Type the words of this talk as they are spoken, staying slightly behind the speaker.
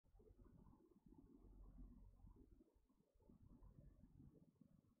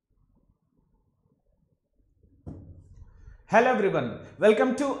Hello everyone,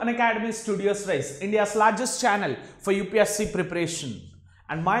 welcome to Unacademy Studios Race, India's largest channel for UPSC preparation.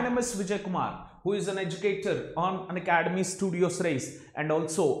 And my name is Vijay Kumar, who is an educator on Unacademy Studios Race and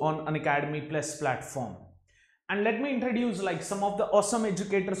also on Unacademy Plus platform. And let me introduce some of the awesome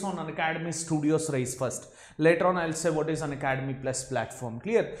educators on Unacademy Studios Race first. Later on I'll say what is Unacademy Plus platform.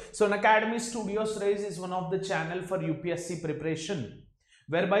 Clear? So Unacademy Studios Race is one of the channel for UPSC preparation,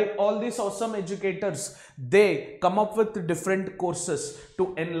 whereby all these awesome educators, they come up with different courses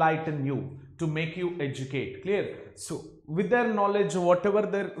to enlighten you, to make you educate. Clear? So with their knowledge, whatever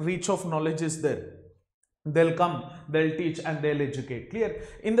their reach of knowledge is there, they'll come, they'll teach and they'll educate. Clear?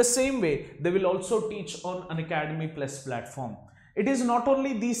 In the same way, they will also teach on Unacademy Plus platform. It is not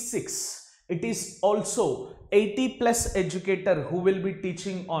only these 6, it is also 80 plus educator who will be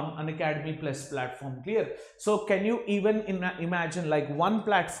teaching on Unacademy Plus platform. Clear? So can you even imagine one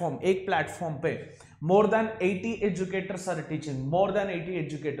platform, एक platform पे more than 80 educators are teaching, more than 80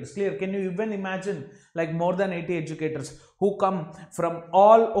 educators. Clear? Can you even imagine more than 80 educators who come from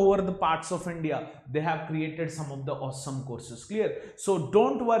all over the parts of India? They have created some of the awesome courses. Clear? So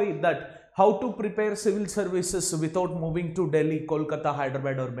don't worry that how to prepare civil services without moving to Delhi, Kolkata,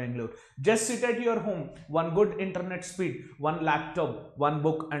 Hyderabad or Bangalore. Just sit at your home, one good internet speed, one laptop, one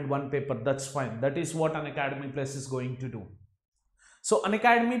book and one paper. That's fine. That is what Unacademy Plus is going to do. So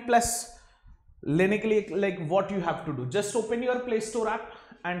Unacademy Plus लेने के लिए what you have to do, just open your Play Store app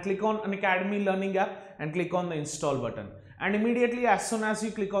and click on Unacademy Learning app and click on the install button, and immediately as soon as you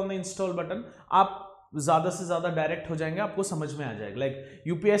click on the install button आप ज्यादा से ज्यादा direct हो जाएंगे, आपको समझ में आ जाएगा.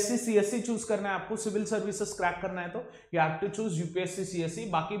 यूपीएससी सीएसई चूज करना है आपको, सिविल सर्विसेज क्रैक करना है तो you have to choose UPSC CSE.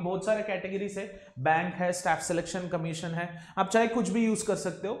 बाकी बहुत सारे कैटेगरीज है, बैंक है, स्टाफ सिलेक्शन कमीशन है, आप चाहे कुछ भी यूज कर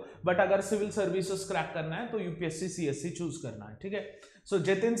सकते हो, बट अगर सिविल सर्विसेज क्रैक करना है तो यूपीएससी सीएसई चूज करना है. ठीक है? So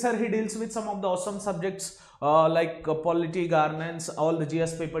Jatin sir, he deals with some of the awesome subjects like polity, governance, all the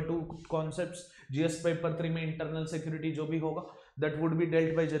GS paper 2 concepts, GS paper 3 में internal security जो भी होगा, that would be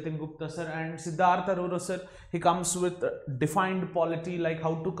dealt by Jatin Gupta sir. And Siddharth Arora sir, he comes with defined polity, like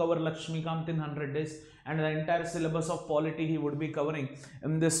how to cover Lakshmi Kant in 100 days, and the entire syllabus of polity he would be covering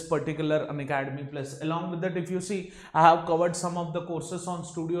in this particular Unacademy Plus. Along with that, if you see, I have covered some of the courses on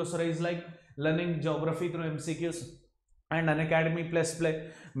Studios Rise like learning geography through MCQs and Unacademy Plus play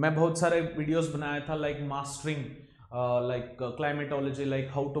मैं बहुत सारे videos बनाया था, like mastering climatology, like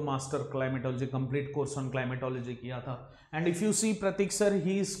how to master climatology, complete course on climatology किया था. And if you see Prateek sir,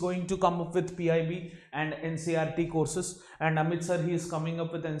 he is going to come up with PIB and NCERT courses, and Amit sir, he is coming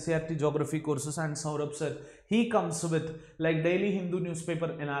up with NCERT geography courses, and Saurabh sir, he comes with daily Hindu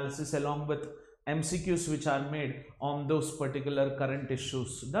newspaper analysis along with MCQs which are made on those particular current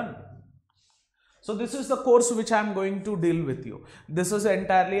issues. Done. So this is the course which I am going to deal with you. This is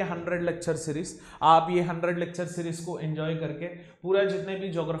entirely 100 lecture series. आप ये 100 lecture series को enjoy करके पूरा जितने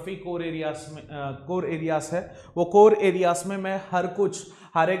भी geography core areas है, वो core areas में मैं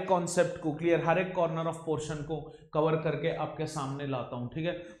हर एक concept को clear, हर एक corner of portion को cover करके आपके सामने लाता हूँ. ठीक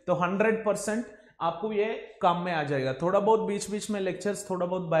है? तो 100% आपको ये काम में आ जाएगा. थोड़ा बहुत बीच बीच में लेक्चर्स, थोड़ा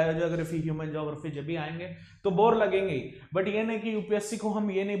बहुत बायोजियोग्राफी, ह्यूमन ज्योग्राफी जब भी आएंगे तो बोर लगेंगे, बट ये नहीं कि यूपीएससी को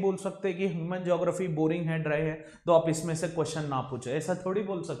हम ये नहीं बोल सकते कि ह्यूमन ज्योग्राफी बोरिंग है, ड्राई है, तो आप इसमें से क्वेश्चन ना पूछे, ऐसा थोड़ी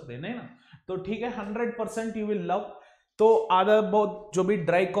बोल सकते नहीं ना. तो ठीक है, 100% यू विल लव. तो आधा बहुत जो भी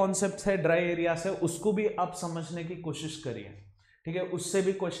ड्राई कॉन्सेप्ट है, ड्राई एरियाज है, उसको भी आप समझने की कोशिश करिए. ठीक है? उससे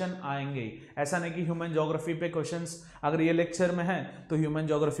भी क्वेश्चन आएंगे. ऐसा नहीं कि ह्यूमन ज्योग्राफी पे क्वेश्चंस अगर ये लेक्चर में है तो ह्यूमन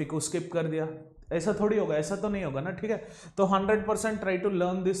ज्योग्राफी को स्किप कर दिया, ऐसा थोड़ी होगा, ऐसा तो नहीं होगा ना. ठीक है? तो 100% try to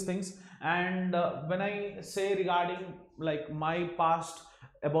learn this things. And when I से regarding my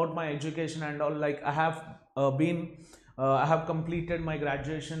past about my education and all, I have completed my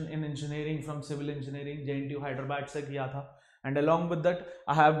graduation in engineering from civil engineering, JNTU Hyderabad से किया था, and along with that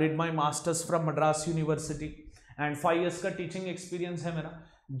I have did my masters from Madras University, and 5 years का teaching experience है मेरा,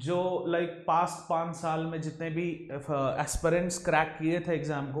 जो past 5 साल में जितने भी एस्पिरेंट्स क्रैक किए थे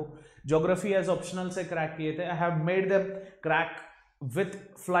एग्जाम को, ज्योग्राफी एज ऑप्शनल से क्रैक किए थे, I have made them crack with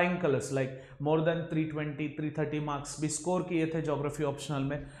flying colours, more than 320 330 marks भी स्कोर किए थे ज्योग्राफी ऑप्शनल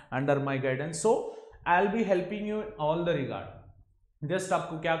में under my guidance. So I will be helping you in all the regard. Just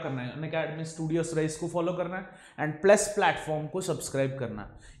आपको क्या करना है, अनअकैडमी स्टूडियोस राइस को follow करना है एंड प्लस प्लेटफॉर्म को सब्सक्राइब करना है.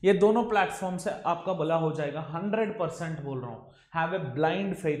 ये दोनों प्लेटफॉर्म से आपका भला हो जाएगा. 100% बोल रहा हूँ, have a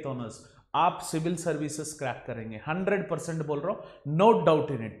blind faith on us. आप सिविल सर्विसेज क्रैक करेंगे, 100% बोल रहा हूँ, no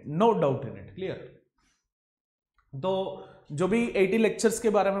doubt in it, no doubt in it. Clear? तो जो भी 80 लेक्चर्स के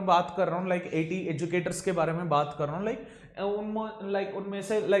बारे में बात कर रहा हूँ, 80 एजुकेटर्स के बारे में बात कर रहा हूँ, उनमें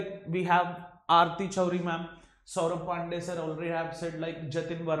से we have Aarti Chauri ma'am, Saurabh Pandey sir already have said, like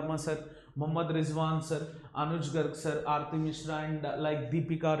Jatin Verma sir, Mohammad Rizwan sir, Anuj Garg sir, Aarti Mishra, and like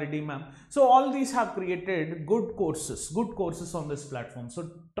Deepika Reddy ma'am. So all these have created good courses on this platform. So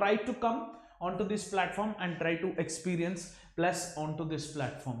try to come onto this platform and try to experience Plus onto this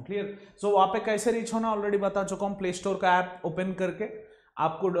platform. Clear? So वहाँ पे कैसे reach होना already बता चुका हूँ. Play store का app open करके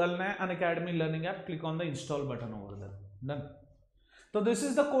आपको डालना है Unacademy learning app. Click on the install button over there. Done. So this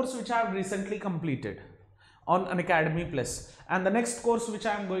is the course which I have recently completed on Unacademy Plus, and the next course which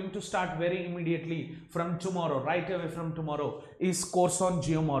I am going to start very immediately from tomorrow, right away from tomorrow, is course on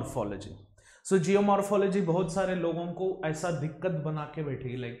geomorphology. So geomorphology बहुत सारे लोगों को ऐसा दिक्कत बना के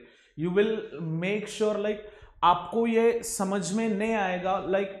बैठी, like you will make sure like आपको ये समझ में नहीं आएगा,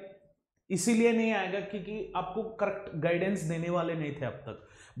 like इसीलिए नहीं आएगा क्योंकि आपको करेक्ट गाइडेंस देने वाले नहीं थे अब तक.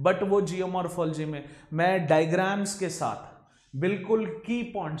 बट वो जियोमॉर्फोलॉजी में मैं डायग्राम्स के साथ बिल्कुल की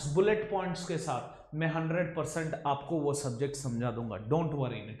पॉइंट्स, बुलेट पॉइंट्स के साथ मैं 100% आपको वो सब्जेक्ट समझा दूंगा. Don't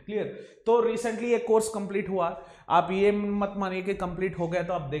worry in it. Clear? तो रिसेंटली ये कोर्स कंप्लीट हुआ. आप ये मत मानिए कि कंप्लीट हो गया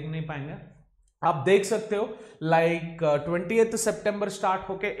तो आप देख नहीं पाएंगे. आप देख सकते हो लाइक 20 सितंबर स्टार्ट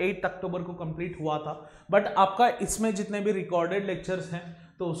होके 8 अक्टूबर को कंप्लीट हुआ था. बट आपका इसमें जितने भी रिकॉर्डेड लेक्चर्स हैं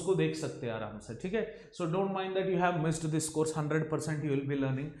तो उसको देख सकते हैं आराम से. ठीक है? So don't mind that you have missed this course. 100% you will be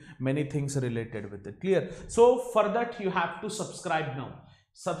learning many things related with it. Clear? So for that you have to subscribe now.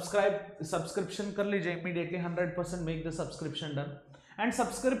 Subscription कर लीजिए immediately. 100% make the subscription done. And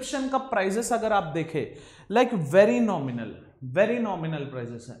subscription का prices अगर आप देखें like very nominal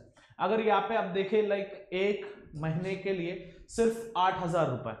prices है. अगर यहाँ पे आप देखें लाइक एक महीने के लिए सिर्फ 8,000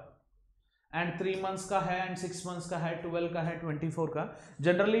 रुपए, एंड 3 मंथ्स का है, एंड 6 मंथ्स का है, 12 का है, 24 का.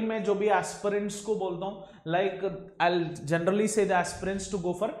 जनरली मैं जो भी एस्पिरेंट्स को बोलता हूँ लाइक आई जनरली से the aspirants to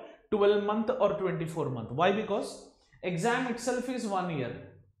go for 12 month और 24 month. Why? Because exam itself is 1 year.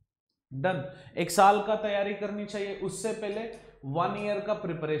 Done. 1 साल का तैयारी करनी चाहिए, उससे पहले 1 ईयर का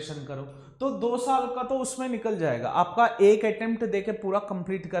प्रिपरेशन करो तो 2 साल का तो उसमें निकल जाएगा. आपका एक अटेम्प्ट देके पूरा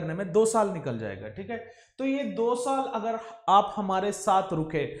कंप्लीट करने में 2 साल निकल जाएगा. ठीक है? तो ये 2 साल अगर आप हमारे साथ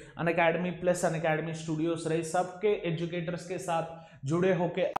रुके, अनअकैडमी प्लस, अनअकैडमी स्टूडियोज रहे, सबके एजुकेटर्स के साथ जुड़े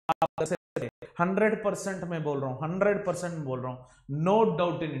होके आप 100% मैं बोल रहा हूँ, 100% बोल रहा हूँ, no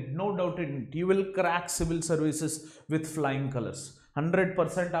doubt in it, you will crack civil services with flying colours.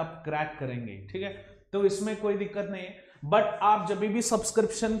 100% आप क्रैक करेंगे. ठीक है? तो इसमें कोई दिक्कत नहीं है. बट आप जब भी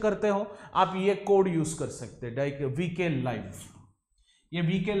सब्सक्रिप्शन करते हो आप ये कोड यूज कर सकते हैं, लाइक वीके लाइव. ये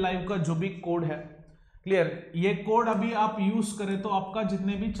वीके लाइव का जो भी कोड है, क्लियर, ये कोड अभी आप यूज करें तो आपका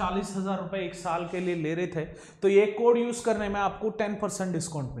जितने भी 40,000 रुपए 1 साल के लिए ले रहे थे तो ये कोड यूज करने में आपको 10%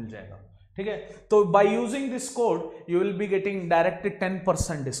 डिस्काउंट मिल जाएगा. ठीक है? तो by using this code you will be getting direct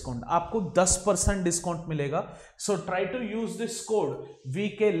 10% discount. आपको 10% डिस्काउंट मिलेगा. So try to use this code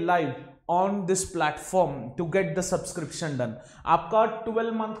VK live on this platform to get the subscription done. आपका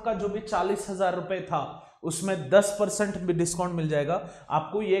 12 मंथ का जो भी 40,000 रुपए था उसमें 10% भी डिस्काउंट मिल जाएगा.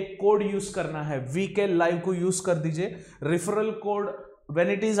 आपको ये कोड यूज करना है, वीके लाइव को यूज कर दीजिए. Referral code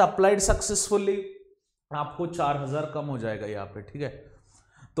when it is applied successfully आपको 4,000 कम हो जाएगा यहाँ पे. ठीक है?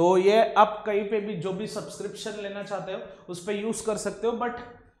 तो ये आप कहीं पे भी जो भी सब्सक्रिप्शन लेना चाहते हो उस पर यूज कर सकते हो. बट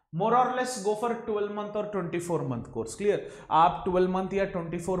मोर और लेस गो फॉर 12 मंथ और 24 मंथ कोर्स. क्लियर? आप 12 मंथ या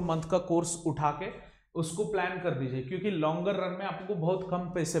 24 मंथ का कोर्स उठा के उसको प्लान कर दीजिए क्योंकि लॉन्गर रन में आपको बहुत कम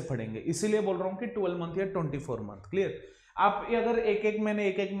पैसे पड़ेंगे. इसीलिए बोल रहा हूँ कि 12 मंथ या 24 मंथ. क्लियर? आप अगर एक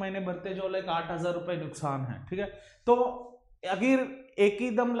महीने भरते जो लाइक 8,000 रुपए नुकसान है. ठीक है? तो अगर एक ही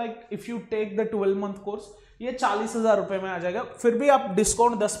them like if you take the 12 month course ये 40,000 रुपए में आ जाएगा. फिर भी आप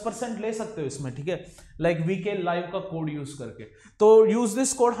डिस्काउंट 10% ले सकते हो इसमें. ठीक है? लाइक वीके लाइव का कोड यूज करके. तो use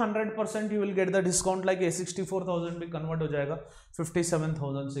this code 100% you will get the discount. Like 64,000 भी कन्वर्ट हो जाएगा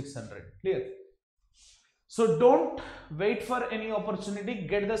 57,600. Clear? So don't wait for any opportunity,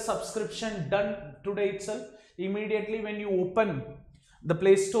 get the subscription done today itself immediately when you open the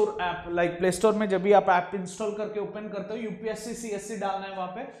play store app. Like play store में जब भी आप app install करके open करते हो UPSC CSE डालना है वहां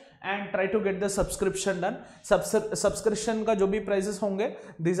पे and try to get the subscription done. Subscription का जो भी प्राइजेस होंगे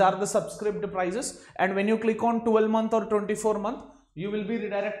these are the subscript prices. And when you click on 12 month और 24 month you will be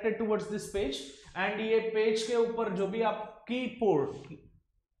redirected towards this page. And ये पेज के ऊपर जो भी आपकी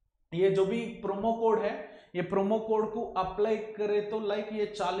ये जो भी प्रोमो कोड है, ये प्रोमो कोड को अप्लाई करे तो लाइक ये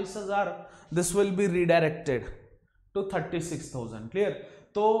 40,000 this will be redirected to 36,000. Clear?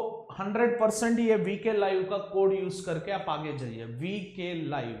 तो 100% ये वीके लाइव का कोड यूज करके आप आगे जाइए.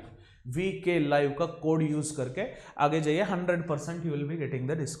 वीके लाइव का कोड यूज करके आगे जाइए. 100% you will be getting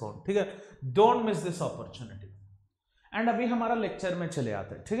the discount. ठीक है? Don't miss this opportunity. And अभी हमारा लेक्चर में चले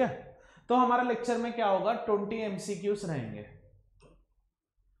आते हैं. ठीक है? तो हमारा लेक्चर में क्या होगा, 20 MCQs रहेंगे.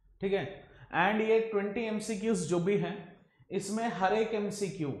 ठीक है? एंड ये 20 MCQs जो भी हैं इसमें हर एक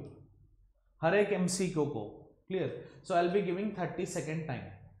MCQ हर एक एमसीक्यू को। Clear? So I will be giving 30 second time,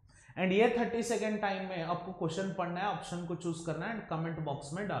 and ये 30 सेकेंड टाइम में आपको क्वेश्चन पढ़ना है, ऑप्शन को चूज करना है एंड कमेंट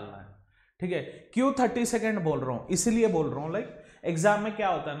बॉक्स में डालना है। ठीक है? क्यों 30 सेकेंड बोल रहा हूँ? इसीलिए बोल रहा हूँ, लाइक एग्जाम में क्या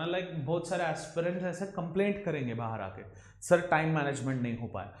होता है ना, लाइक बहुत सारे एस्पिरेंट्स ऐसे कंप्लेंट करेंगे बाहर आके, सर टाइम मैनेजमेंट नहीं हो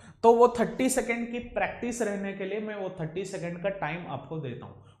पाया। तो वो 30 सेकेंड की प्रैक्टिस रहने के लिए मैं वो 30 सेकेंड का टाइम आपको देता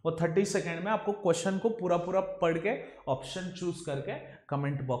हूँ। वो 30 सेकेंड में आपको क्वेश्चन को पूरा पूरा पढ़ के ऑप्शन चूज करके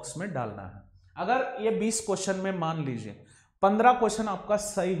कमेंट बॉक्स में डालना है। अगर ये 20 क्वेश्चन में मान लीजिए 15 क्वेश्चन आपका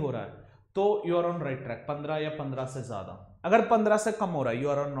सही हो रहा है तो you are on right track, 15 या 15 से ज्यादा। अगर 15 से कम हो रहा है, you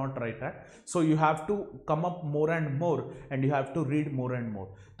are on not right track, so you have to come up more and you have to read more and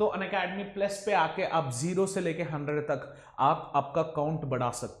more. तो अनअकैडमी प्लस पे आके आप 0 से लेके 100 तक आप आपका काउंट बढ़ा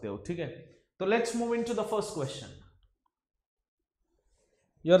सकते हो। ठीक है? तो let's move in to the first question.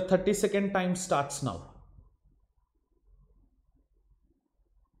 Your 30 second time starts now.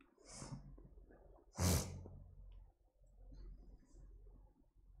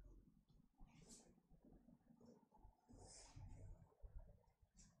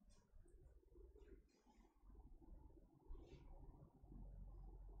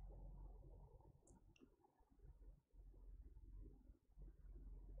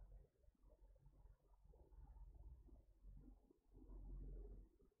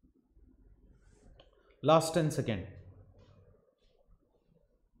 Last 10 seconds.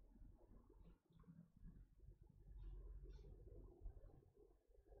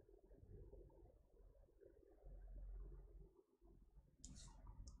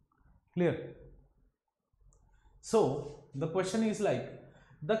 Clear? So the question is like,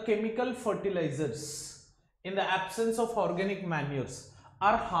 the chemical fertilizers in the absence of organic manures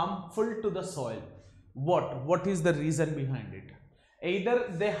are harmful to the soil. What is the reason behind it? Either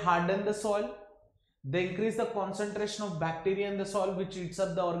they harden the soil, they increase the concentration of bacteria in the soil which eats up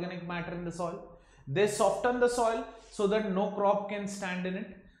the organic matter in the soil, they soften the soil so that no crop can stand in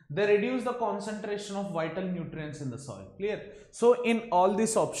it, they reduce the concentration of vital nutrients in the soil. Clear? So in all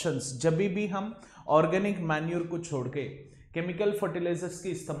these options, जब भी हम organic manure को छोड़ के chemical fertilisers की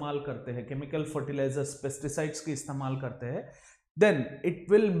इस्तेमाल करते हैं, केमिकल फर्टिलाइजर्स पेस्टिसाइड्स की इस्तेमाल करते हैं, then it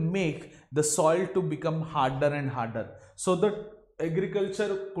will make the soil to become harder and harder, so that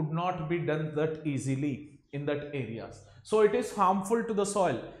agriculture could not be done that easily in that areas. So it is harmful to the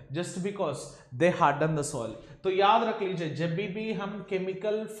soil just because they harden the soil. तो याद रख लीजिए, जब भी हम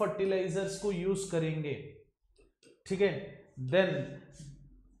chemical fertilisers को use करेंगे, ठीक है, then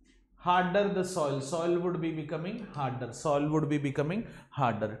harder the soil would be becoming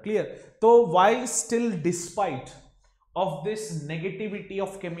harder. Clear? So why still, despite of this negativity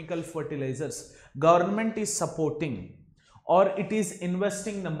of chemical fertilizers, government is supporting or it is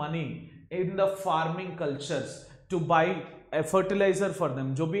investing the money in the farming cultures to buy a fertilizer for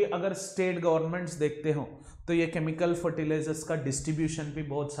them? जो भी अगर state governments देखते हो तो ये chemical fertilisers का distribution भी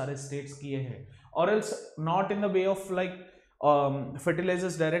बहुत सारे स्टेट्स किए हैं, और else not in the way of like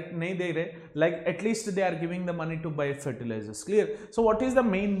fertilizers direct नहीं दे रहे, like at least they are giving the money to buy fertilizers. Clear? So what is the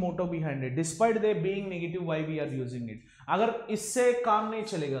main motto behind it? Despite they being negative, why we are using it? अगर इससे काम नहीं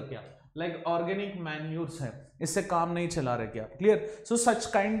चलेगा क्या, like organic manures है, इससे काम नहीं चला रहे क्या? Clear? So such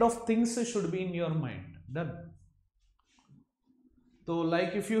kind of things should be in your mind. Done? So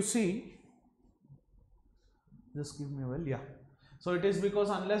like if you see, just give me a well, yeah. So it is because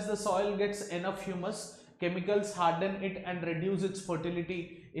unless the soil gets enough humus, chemicals harden it and reduce its fertility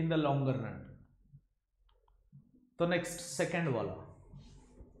in the longer run. So next, second wala.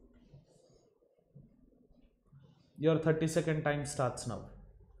 Your 30 second time starts now.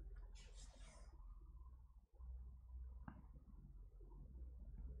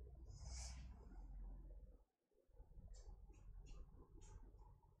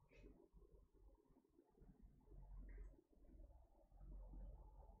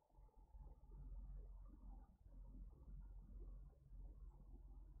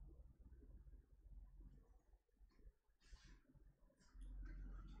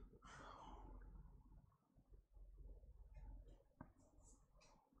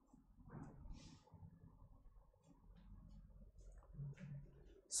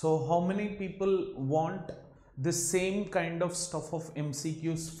 So how many people want the same kind of stuff of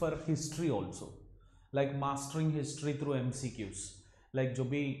MCQs for history also, like mastering history through MCQs, like जो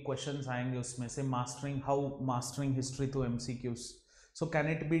भी questions आएंगे उसमें से mastering history through MCQs. So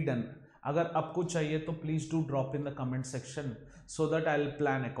can it be done? अगर आपको चाहिए तो please do drop in the comment section so that I'll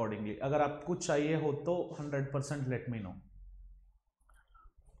plan accordingly. अगर आपको चाहिए हो तो 100% let me know.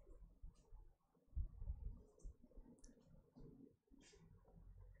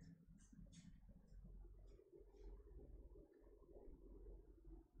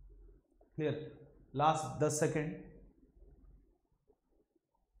 Clear, last 10 second.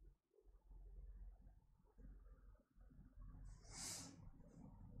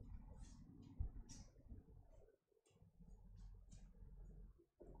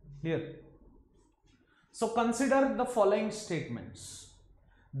 Clear. So consider the following statements.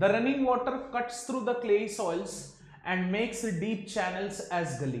 The running water cuts through the clay soils and makes deep channels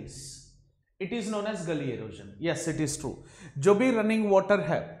as gullies. It is known as gully erosion. Yes, it is true. जो भी running water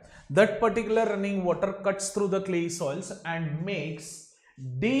है, that particular running water cuts through the clay soils and makes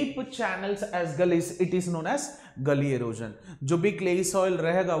deep channels as gullies. It is known as gully erosion. जो भी clay soil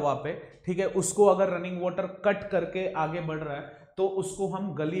रहेगा वहां पे, ठीक है, उसको अगर running water cut करके आगे बढ़ रहा है तो उसको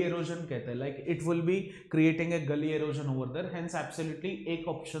हम गली एरोजन कहते हैं. Like it will be creating a गली halogen over there. Hence absolutely एक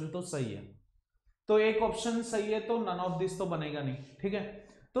ऑप्शन तो सही है. तो एक ऑप्शन सही है तो नन ऑफ दिस तो बनेगा नहीं. ठीक है,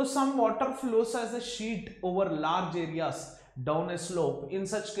 तो some water flows as a sheet over large areas down A slope. In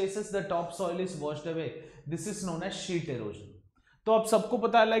such cases the top soil is washed away. This is known as sheet halogen. तो अब सबको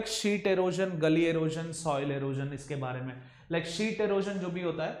पता है लाइक शीट एरोजन, गली एरोजन, सॉइल एरोजन, इसके बारे में. Like sheet halogen जो भी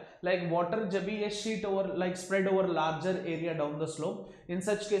होता है, लाइक वाटर जब भी ये sheet over like spread over larger area down the slope. In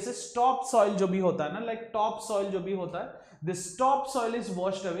such cases top soil जो भी होता है ना, लाइक टॉप सॉइल जो भी होता है, this top soil is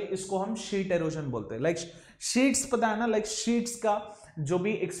washed away. इसको हम शीट एरोजन बोलते हैं. लाइक शीट्स पता है ना, लाइक शीट्स का जो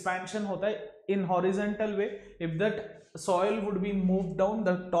भी एक्सपेंशन होता है in horizontal way, if that soil would be move down,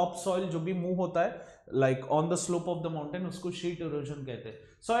 the top soil जो भी मूव होता है like on the slope of the mountain, उसको शीट एरोजन कहते हैं.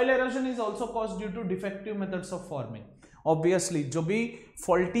 Soil halogen is also caused due to defective methods of farming. Obviously जो भी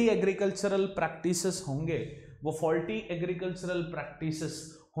faulty agricultural practices होंगे, वो फॉल्टी एग्रीकल्चरल प्रैक्टिसेस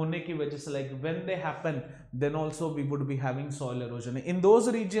होने की वजह से, like when they happen then also we would be having soil halogen in those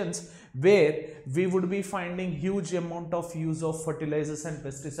regions where we would be finding huge amount of use of fertilisers and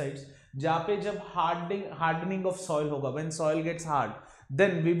pesticides. जहाँ पे जब hardening of soil होगा, when soil gets hard,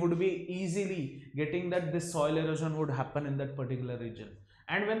 then we would be easily getting that this soil erosion would happen in that particular region.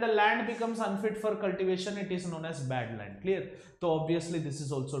 And when the land becomes unfit for cultivation, it is known as bad land. Clear? So obviously this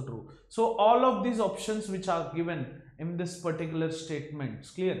is also true. So all of these options which are given in this particular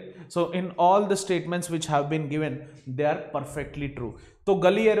statements, clear? So in all the statements which have been given, they are perfectly true. तो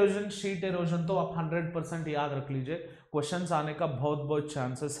गली halogen, sheet halogen तो आप 100% याद रख लीजिए. Questions आने का बहुत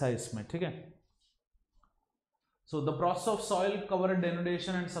चांसेस है इसमें. ठीक है. So the process of soil cover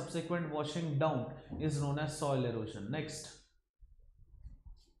denudation and subsequent washing down is known as soil erosion. Next.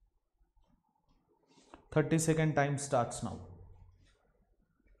 30-second time starts now.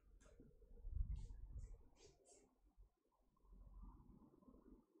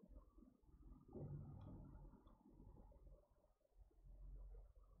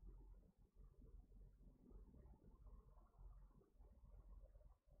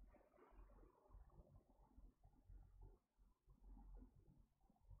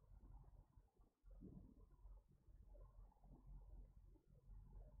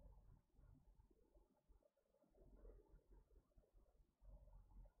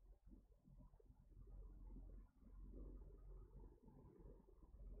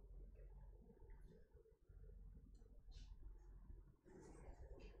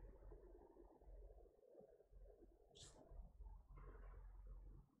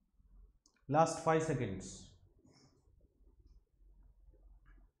 Last 5 seconds.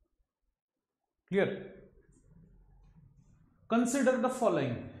 Clear? Consider the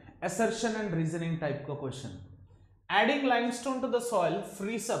following assertion and reasoning type का question. Adding limestone to the soil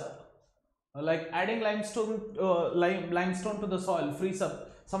frees up, like adding limestone to the soil frees up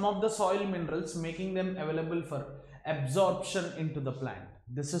some of the soil minerals, making them available for absorption into the plant.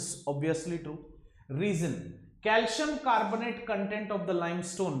 This is obviously true. Reason: calcium carbonate content of the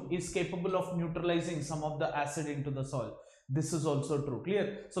limestone is capable of neutralizing some of the acid into the soil. This is also true. Clear?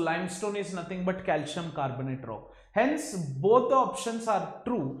 So limestone is nothing but calcium carbonate rock. Hence both the options are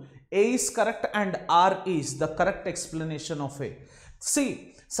true. A is correct and R is the correct explanation of A. See,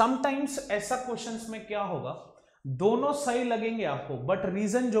 sometimes ऐसा questions में क्या होगा, दोनों सही लगेंगे आपको, but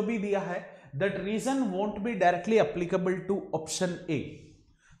reason जो भी दिया है, that reason won't be directly applicable to option A.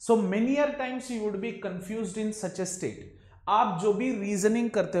 So many times you would be confused in such a state. आप जो भी रीजनिंग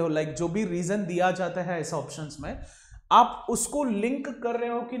करते हो, लाइक जो भी रीजन दिया जाता है ऐसा ऑप्शंस में, आप उसको लिंक कर रहे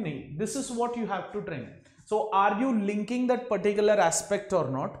हो कि नहीं. This is what you have to train. So are you linking that particular aspect or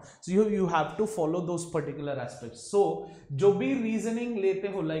not? So you have to follow those particular aspects. So जो भी reasoning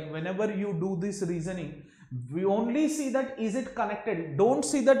लेते हो, like whenever you do this reasoning, we only see that is it connected.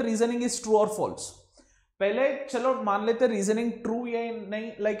 Don't see that reasoning is true or false. पहले चलो मान लेते reasoning true या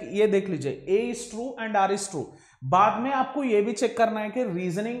नहीं, लाइक ये देख लीजिए ए is true and are is true. बाद में आपको ये भी चेक करना है कि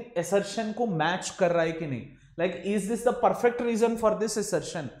रीजनिंग असर्शन को मैच कर रहा है कि नहीं. Like is this the perfect reason for this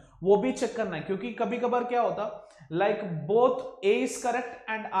assertion वो भी चेक करना है, क्योंकि कभी कभार क्या होता, like both A is correct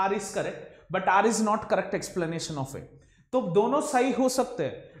and are is correct but are is not correct explanation of ए। तो दोनों सही हो सकते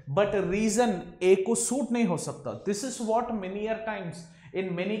हैं बट रीजन ए को सूट नहीं हो सकता। This is what many year times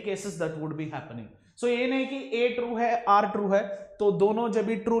in many cases that would be happening. सो ये नहीं कि ए ट्रू है आर ट्रू है, तो दोनों जब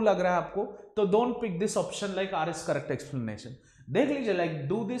भी ट्रू लग रहा है आपको तो don't pick this option like are is correct explanation. देख लीजिए like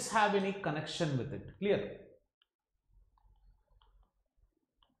do this have any connection with it, clear.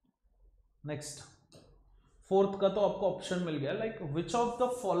 Next fourth का तो आपको ऑप्शन मिल गया, like which of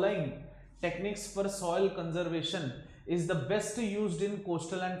the following techniques for soil conservation is the best used in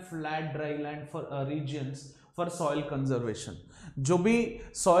coastal and flat dry land for regions for soil conservation। जो भी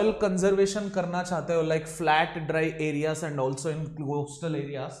soil conservation करना चाहते हो like flat dry areas and also in coastal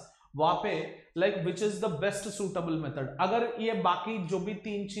areas, वहां पे like which is the best suitable method। अगर ये बाकी जो भी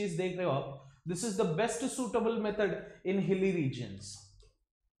तीन चीज देख रहे हो आप, this is the best suitable method in hilly regions।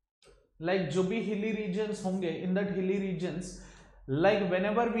 like जो भी hilly regions होंगे, in that hilly regions like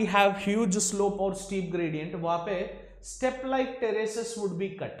whenever we have huge slope or steep gradient, वहां पे step like terraces would be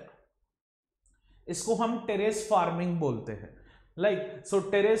cut. इसको हम terrace farming बोलते हैं। Like so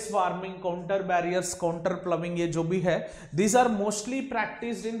terrace farming, counter barriers, counter प्लविंग, ये जो भी है these are mostly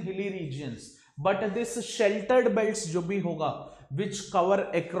practised in हिली regions, but this sheltered belts जो भी होगा विच cover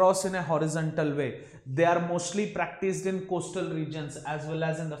across in A horizontal way, they are mostly practised in coastal regions as well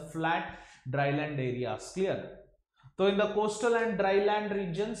as in the flat dryland areas, clear. तो in the coastal and dryland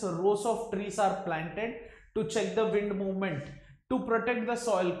regions, rows of trees are planted to check the wind movement to protect the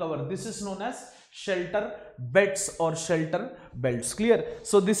soil cover. This is known as shelter beds or shelter belts, clear।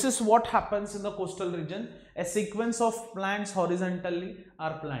 So this is what happens in the coastal region, a sequence of plants horizontally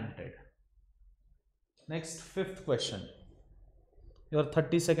are planted। Next, fifth question, your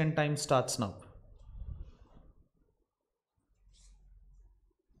 30-second time starts now।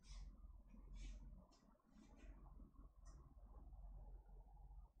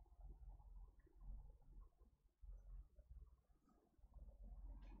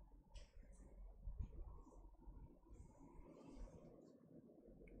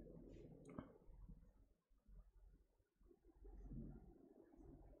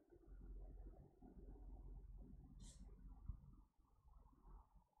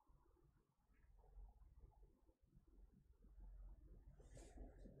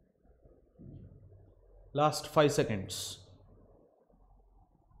 Last 5 seconds।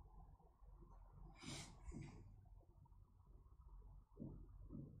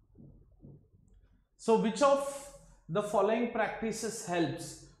 So which of the following practices helps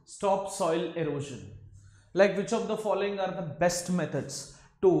stop soil erosion? Like which of the following are the best methods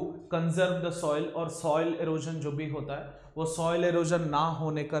to conserve the soil, और soil erosion जो भी होता है वो soil erosion ना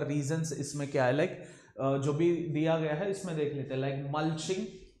होने का reasons इसमें क्या है, like जो भी दिया गया है इसमें देख लेते हैं, like mulching,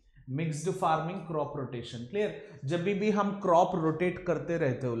 mixed farming, crop rotation, clear. जब भी हम क्रॉप रोटेट करते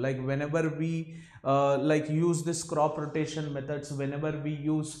रहते हो, like whenever we like use this crop rotation methods, whenever we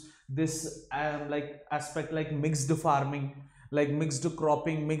use this like aspect like mixed farming, like mixed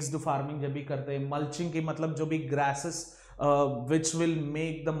cropping, mixed farming जब भी करते हैं, मल्चिंग की मतलब जो भी grasses which will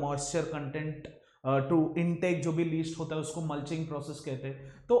make the moisture content to intake जो भी लीस्ट होता है उसको मल्चिंग प्रोसेस कहते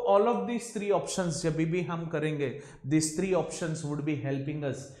हैं। तो all of these three options जब भी हम करेंगे, this three options would be helping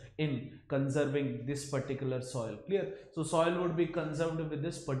us in conserving this particular soil, clear। So soil would be conserved with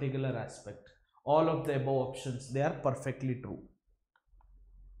this particular aspect। All of the above options, they are perfectly true।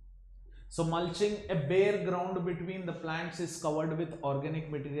 So mulching, a bare ground between the plants is covered with organic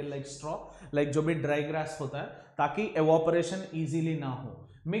material like straw, like जो भी dry grass होता है ताकि evaporation easily ना हो।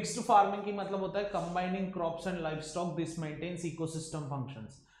 Mixed farming की मतलब होता है combining crops and livestock, this maintains ecosystem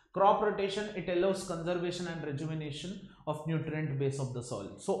functions। Crop rotation, it allows conservation and rejuvenation of nutrient base of the soil।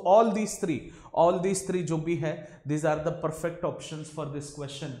 So all these three जो भी है, these are the perfect options for this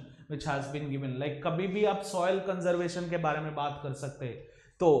question which has been given। like कभी भी आप soil conservation के बारे में बात कर सकते हैं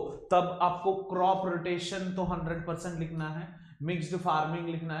तो तब आपको क्रॉप रोटेशन तो 100% लिखना है, मिक्स्ड फार्मिंग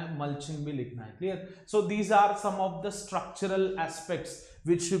लिखना है, मल्चिंग भी लिखना है, clear. So these are some of the structural aspects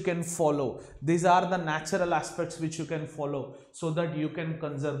which you can follow, these are the natural aspects which you can follow so that you can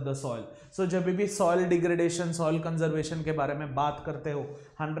conserve the soil। so जब भी soil degradation, soil conservation के बारे में बात करते हो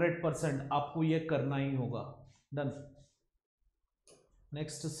 100% आपको ये करना ही होगा। Done.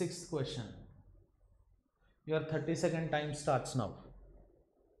 Next, sixth question, your 30-second time starts now.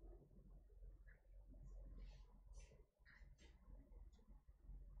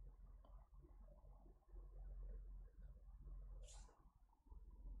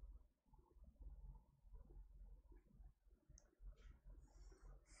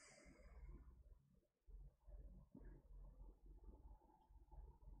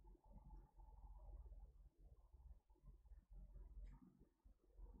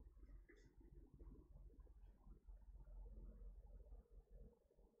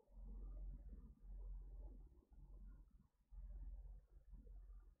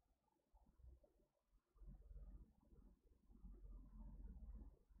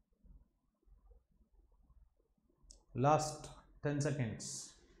 Last 10 seconds.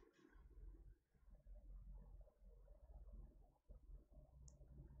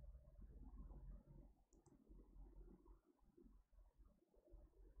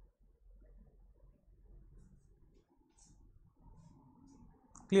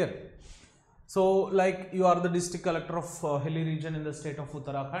 Clear? So like you are the district collector of hilly region in the state of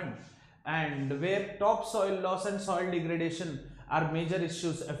Uttarakhand, and where top soil loss and soil degradation are major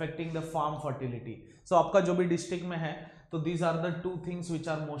issues affecting the farm fertility. So आपका जो भी district में है, तो these are the two things which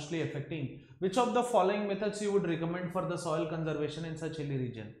are mostly affecting. Which of the following methods you would recommend for the soil conservation in such hilly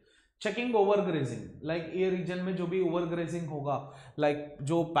region? Checking overgrazing, like ये reason में जो भी ओवरग्रेजिंग होगा, like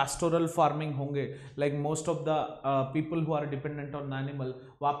जो pastoral farming होंगे, like most of the people who are dependent on animal,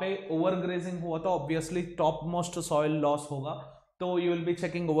 वहाँ पे overgrazing हुआ तो obviously top most soil loss होगा, तो you will be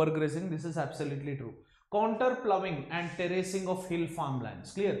checking overgrazing. This is absolutely true. Counter प्लविंग and terracing of hill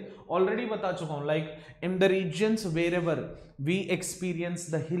farmlands, clear, already बता चुका हूँ. Like in the reasons where ever we experience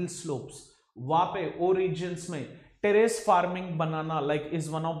the hill slopes, वहाँ पे वो regions में terrace farming banana like is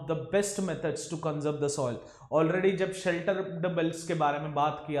one of the best methods to conserve the soil. Already जब sheltered belts के बारे में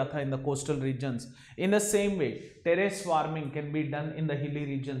बात किया था in the coastal regions, in the same way terrace farming can be done in the hilly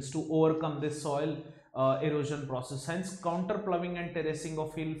reasons to overcome this soil erosion process. Hence counter ploughing and terracing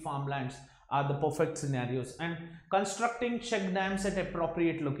of hill farmlands are the perfect scenarios, and constructing check dams at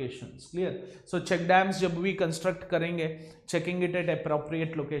appropriate locations. Clear? So check dams जब भी construct करेंगे, checking it at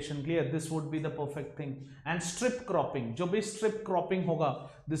appropriate location. Clear? This would be the perfect thing. And strip cropping, जो भी strip cropping होगा,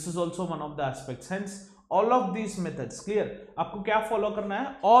 this is also one of the aspects. Hence all of these methods. Clear? आपको क्या follow करना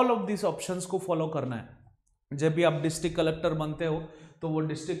है? All of these options को follow करना है. जब भी आप डिस्ट्रिक्ट कलेक्टर बनते हो, तो वो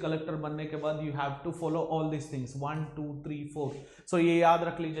डिस्ट्रिक्ट कलेक्टर बनने के बाद you have to follow all this things 1 2 3 4. सो ये याद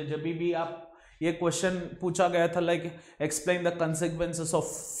रख लीजिए. जब भी आप, ये क्वेश्चन पूछा गया था like explain the consequences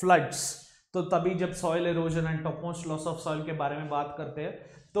of floods, तो तभी जब soil erosion and topmost loss of soil के बारे में बात करते हैं,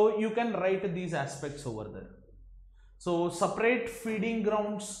 तो you can write these aspects over there. So separate feeding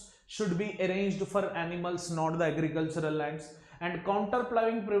grounds should be arranged for animals, not the agricultural lands. And counter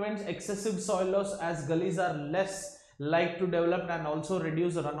ploughing prevents excessive soil loss as gullies are less like to develop, and also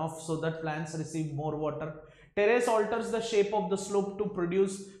reduce runoff so that plants receive more water. Terrace alters the shape of the slope to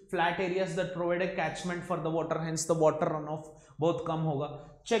produce flat areas that provide a catchment for the water, hence the water runoff बहुत कम होगा.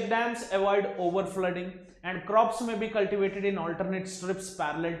 Check dams avoid over flooding, and crops may be cultivated in alternate strips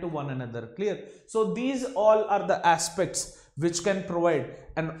parallel to one another. Clear? So these all are the aspects which can provide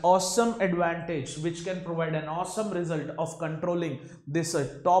an awesome advantage, which can provide an awesome result of controlling this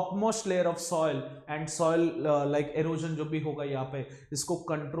topmost layer of soil and soil like erosion जो भी होगा यहाँ पे, इसको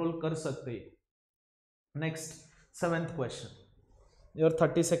control कर सकते हैं. Next, 7th question. Your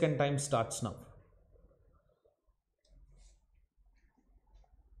 30-second time starts now.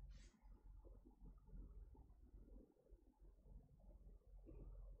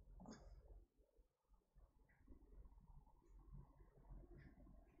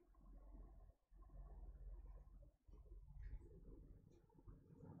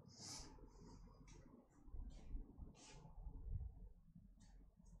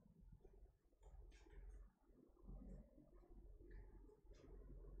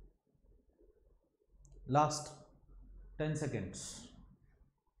 Last 10 seconds.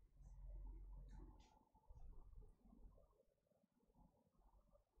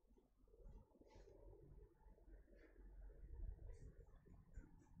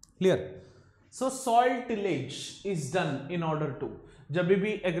 Clear? So soil tillage is done in order to, जब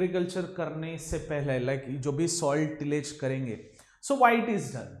भी एग्रीकल्चर करने से पहले लाइक जो भी सॉइल टिलेज करेंगे, so why it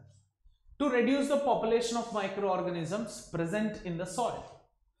is done? To reduce the population of microorganisms present in the soil.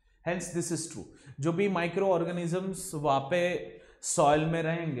 Hence this is true. जो भी microorganisms वहाँ पे soil में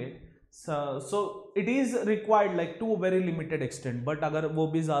रहेंगे, so it is required like to a very limited extent, but अगर वो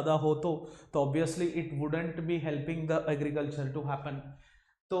भी ज़्यादा हो तो obviously it wouldn't be helping the agriculture to happen.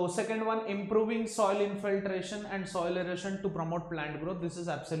 तो second one, improving soil infiltration and soil erosion to promote plant growth. This is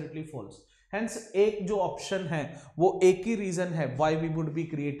absolutely false. Hence एक जो option है वो एक ही रीजन है why we would be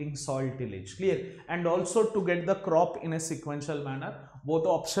creating soil tillage. Clear? And also to get the crop in a sequential manner. वो तो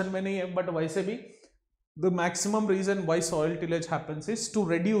option में नहीं है, but वैसे भी the maximum reason why soil tillage happens is to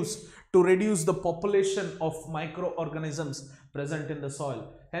reduce the population of microorganisms present in the soil.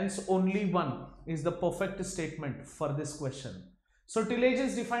 Hence only one is the perfect statement for this question. So tillage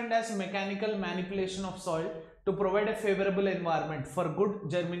is defined as mechanical manipulation of soil to provide a favorable environment for good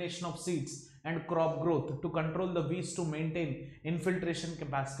germination of seeds and crop growth, to control the weeds, to maintain infiltration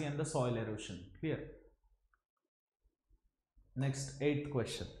capacity and the soil erosion. Clear? Next, 8th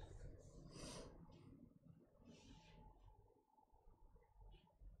question.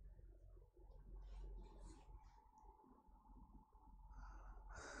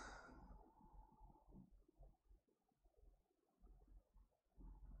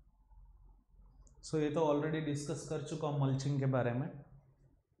 सो ये तो already discuss कर चुका हूँ mulching के बारे में।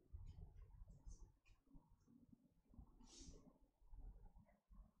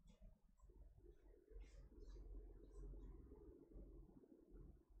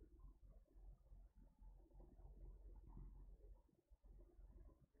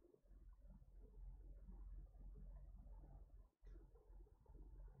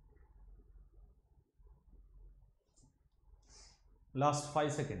 Last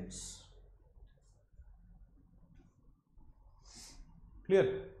 5 seconds. Clear?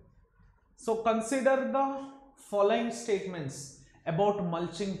 So consider the following statements about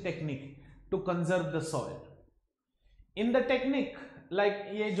mulching technique to conserve the soil. In the technique,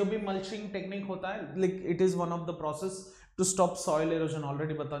 like ये जो भी mulching technique होता है, like it is one of the process to stop soil erosion,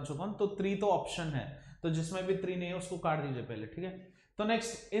 already बता चुका हूँ। तो 3 तो option है, तो जिसमें भी 3 नहीं है उसको काट दीजिए पहले, ठीक है। तो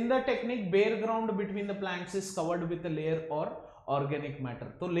next, in the technique bare ground between the planks is covered with a layer or organic matter.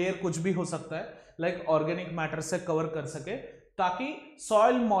 तो लेयर कुछ भी हो सकता है, लाइक ऑर्गेनिक मैटर से कवर कर सके ताकि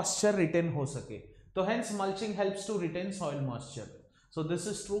सॉइल मॉइस्चर रिटेन हो सके। तो hence mulching helps to retain soil moisture. So this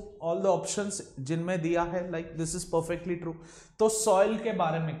is true, all the options जिनमें दिया है like this is perfectly true. तो सॉइल के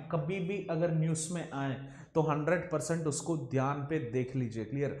बारे में कभी भी अगर न्यूज में आए तो 100% उसको ध्यान पे देख लीजिए।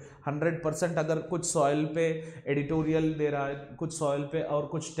 क्लियर? 100% अगर कुछ सॉइल पे एडिटोरियल दे रहा है, कुछ सॉइल पे और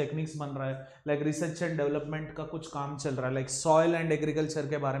कुछ टेक्निक्स बन रहा है, लाइक रिसर्च एंड डेवलपमेंट का कुछ काम चल रहा है, लाइक सॉइल एंड एग्रीकल्चर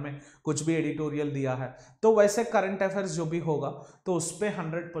के बारे में कुछ भी एडिटोरियल दिया है, तो वैसे करंट अफेयर्स जो भी होगा तो उस पर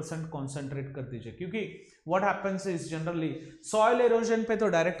 100% कॉन्सेंट्रेट कर दीजिए। क्योंकि what happens is generally soil halogen पे तो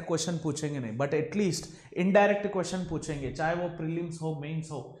डायरेक्ट क्वेश्चन पूछेंगे नहीं, बट एटलीस्ट इनडायरेक्ट क्वेश्चन पूछेंगे, चाहे वो प्रीलिम्स हो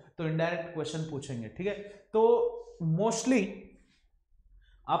मेंस हो, तो इनडायरेक्ट क्वेश्चन पूछेंगे, ठीक है। तो मोस्टली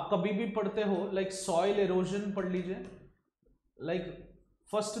आप कभी भी पढ़ते हो लाइक सॉइल एरोजन पढ़ लीजिए, like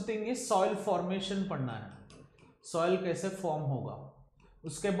first thing is soil formation पढ़ना है, सॉइल कैसे फॉर्म होगा।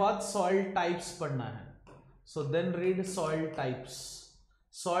 उसके बाद सॉइल टाइप्स पढ़ना है, so then read soil types.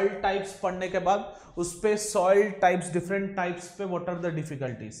 Soil types पढ़ने के बाद उस पे सॉइल टाइप्स, डिफरेंट टाइप्स पे what are the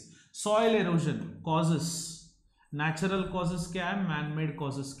difficulties, soil halogen causes, natural causes क्या है, मैन मेड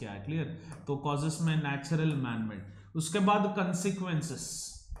कॉजेस क्या है। क्लियर? तो कॉजेस में नेचुरल, मैन मेड। उसके बाद कंसिक्वेंसेस,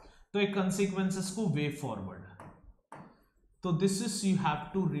 तो एक कंसिक्वेंसेस को वे फॉरवर्ड, तो this is you have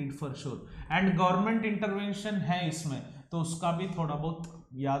to read for sure. And government intervention है इसमें, तो उसका भी थोड़ा बहुत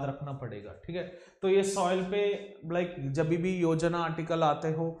याद रखना पड़ेगा, ठीक है। तो ये सॉइल पे लाइक जब भी योजना आर्टिकल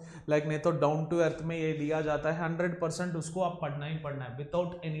आते हो, लाइक नहीं तो डाउन टू अर्थ में ये दिया जाता है, 100% उसको आप पढ़ना ही पढ़ना है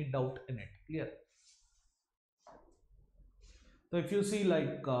without any doubt in it. Clear? So if you see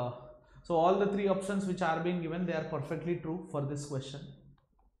like so all the 3 options which are being given, they are perfectly true for this question.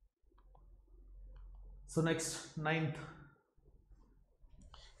 So next, 9th,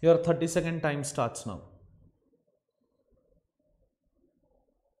 your 30-second time starts now.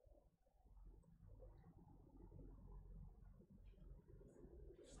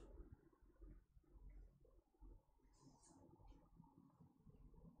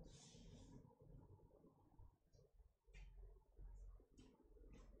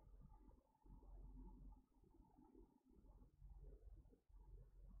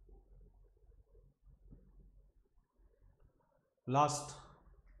 Last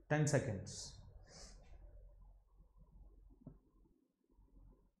 10 seconds.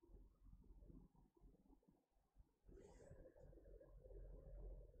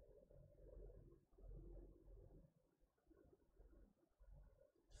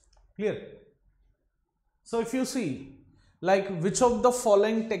 Clear? So if you see like which of the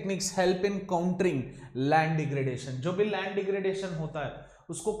following techniques help in countering land degradation, जो भी land degradation होता है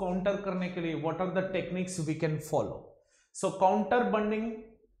उसको counter करने के लिए what are the techniques we can follow. So counter burning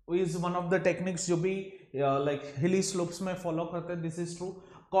is one of the techniques जो भी like hilly slopes में follow करते हैं, this is true.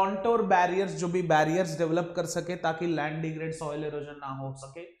 Contour barriers, जो भी barriers develop कर सके ताकि land degrade, soil erosion ना हो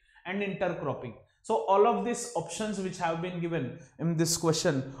सके, and intercropping. So all of these options which have been given in this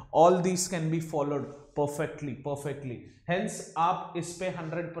question, all these can be followed perfectly. Hence आप इस पे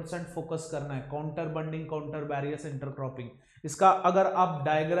 100% फोकस करना है, counter bunding, counter barriers, intercropping. इसका अगर आप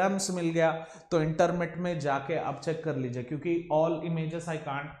डायग्राम्स मिल गया तो इंटरनेट में जाके आप चेक कर लीजिए, क्योंकि all images I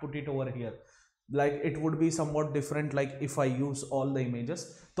can't put it over here, like it would be somewhat different like if I use all the images.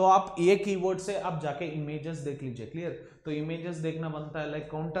 तो आप ये कीवर्ड से आप जाके इमेजेस देख लीजिए। क्लियर? तो इमेजेस देखना बनता है। लाइक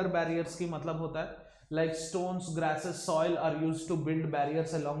काउंटर बैरियर्स की मतलब होता है like stones, grasses, soil are used to build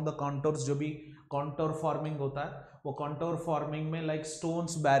barriers along the contours. जो भी कॉन्टोर फॉर्मिंग होता है वो कॉन्टोर फॉर्मिंग में लाइक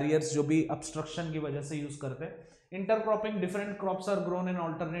स्टोन्स, बैरियर्स जो भी ऑब्स्ट्रक्शन की वजह से यूज करते हैं। Intercropping, different crops are grown in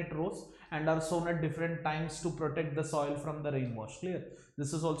alternate rows and are sown at different times to protect the soil from the rain wash. Clear?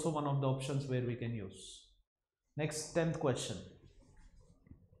 This is also one of the options where we can use. Next, 10th question.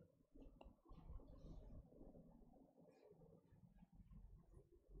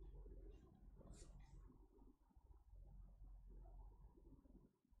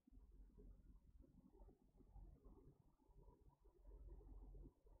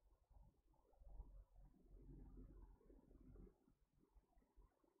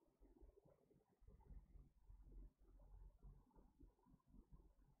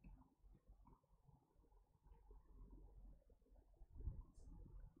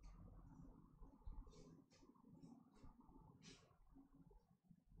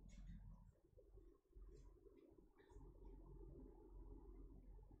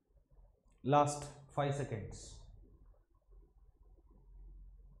 Last 5 seconds.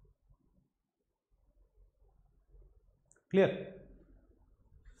 Clear?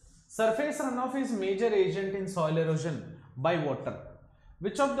 Surface runoff is major agent in soil erosion by water.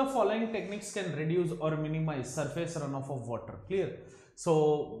 Which of the following techniques can reduce or minimize surface runoff of water? Clear? So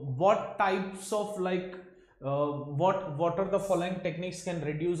what types of what are the following techniques can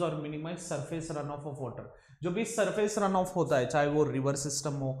reduce or minimize surface runoff of water? जो भी surface runoff होता है, चाहे वो river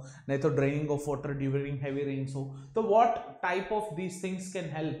system हो, नहीं तो draining of water during heavy rains हो, तो what type of these things can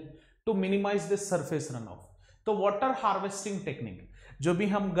help to minimize this surface runoff? तो वाटर हार्वेस्टिंग टेक्निक, जो भी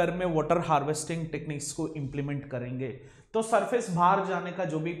हम घर में वाटर हार्वेस्टिंग टेक्निक्स को इंप्लीमेंट करेंगे तो सरफेस बाहर जाने का,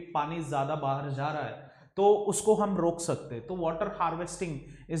 जो भी पानी ज्यादा बाहर जा रहा है तो उसको हम रोक सकते हैं. तो water harvesting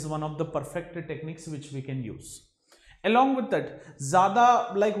is one of the perfect techniques which we can use. along with that, ज्यादा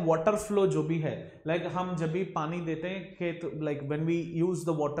वाटर फ्लो जो भी है, हम जब भी पानी देते हैं खेत, when we use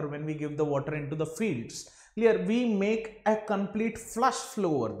the water, when we give the water into the fields, clear, we make a complete flush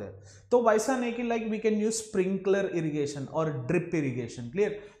flow over there. तो वैसा नहीं कि we can use sprinkler irrigation और drip irrigation.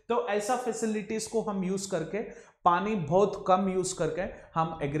 clear? तो ऐसा फैसिलिटीज को हम use करके, पानी बहुत कम यूज करके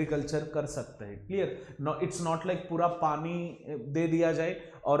हम एग्रीकल्चर कर सकते हैं. क्लियर? नो, इट्स नॉट पूरा पानी दे दिया जाए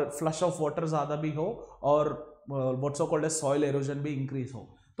और फ्लश ऑफ वाटर ज्यादा भी हो और what's so called soil halogen भी इंक्रीज हो.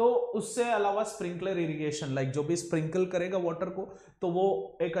 तो उससे अलावा स्प्रिंकलर इरिगेशन, जो भी स्प्रिंकल करेगा वाटर को, तो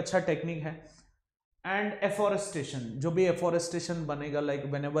वो एक अच्छा टेक्निक है. एंड एफोरेस्टेशन, जो भी एफोरेस्टेशन बनेगा,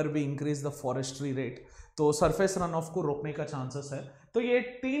 whenever we increase the forestry rate, तो सरफेस रन ऑफ को रोकने का चांसेस है. तो ये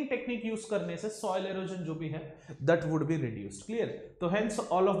 3 टेक्निक यूज करने से सॉइल एरोजन जो भी है that would be reduced. Clear? तो hence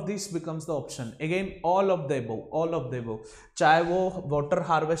all of this becomes the option. Again all of the above, चाहे वो वाटर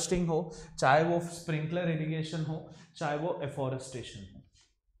हार्वेस्टिंग हो, चाहे वो स्प्रिंकलर इरिगेशन हो, चाहे वो एफोरेस्टेशन हो.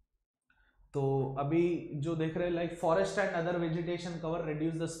 तो अभी जो देख रहे हैं, forest and other vegetation cover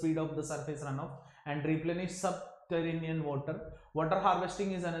reduce the speed of the surface run of and replenish subterranean water. Water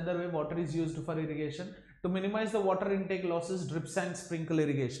harvesting is another way water is used for irrigation. To minimize the water intake losses, drips and sprinkle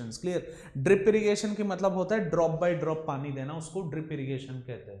irrigations. Clear? Drip irrigation की मतलब होता है drop by drop पानी देना, उसको drip irrigation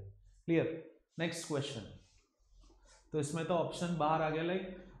कहते हैं. Clear? Next question. तो इसमें तो ऑप्शन बाहर आ गया.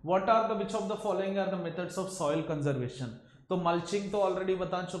 What are the which of the following are the methods of soil conservation? तो मल्चिंग तो ऑलरेडी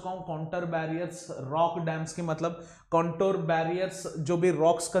बता चुका हूं. काउंटर बैरियर्स, रॉक डैम्स की मतलब काउंटर बैरियर्स, जो भी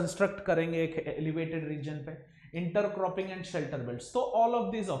रॉक्स कंस्ट्रक्ट करेंगे एक एलिवेटेड रीजन पे. Intercropping and shelter belts. तो ऑल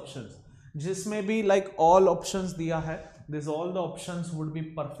ऑफ दीज ऑप्शंस, जिसमें भी ऑल ऑप्शंस दिया है, this all the options would be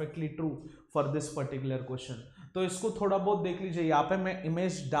perfectly true for this particular question. तो इसको थोड़ा बहुत देख लीजिए. यहाँ पे मैं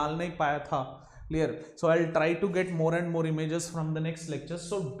इमेज डाल नहीं पाया था. Clear? So I will try to get more and more images from the next lecture.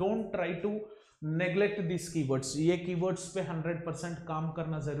 So don't try to neglect this keywords. ये कीवर्ड्स पे 100% काम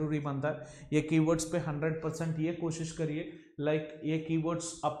करना जरूरी बनता है. ये कीवर्ड्स पे 100% ये कोशिश करिए, ये कीवर्ड्स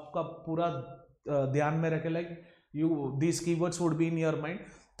आपका पूरा ध्यान में रखे. This keywords would be in your mind.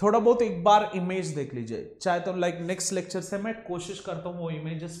 थोड़ा बहुत एक बार इमेज देख लीजिए, चाहे तो नेक्स्ट लेक्चर से मैं कोशिश करता हूँ वो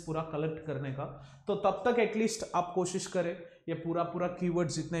इमेजेस पूरा कलेक्ट करने का. तो तब तक एटलीस्ट आप कोशिश करें, ये पूरा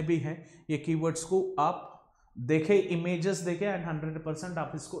कीवर्ड्स जितने भी हैं, ये कीवर्ड्स को आप देखे, इमेजेस देखे एंड 100%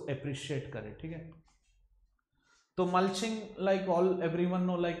 आप इसको अप्रिशिएट करें. ठीक है? तो mulching, all everyone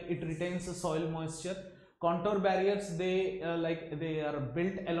no, it retains soil moisture. contour barriers, they are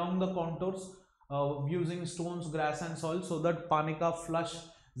built along the contours using stones, grass and soil, so that पानी का flush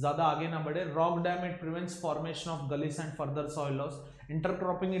ज्यादा आगे ना बढ़े. Rock dam, it prevents formation of गलीज and further soil loss.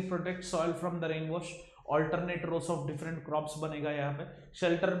 Intercropping, it protect soil from the rain wash. alternate rows of different crops बनेगा यहाँ पे.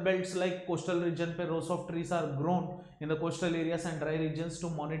 shelter belts, coastal region पे rows of trees are grown in the coastal areas and dry regions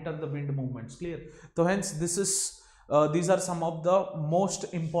to monitor the wind movements. Clear? So hence these are some of the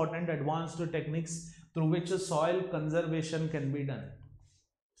most important advanced techniques through which soil conservation can be done.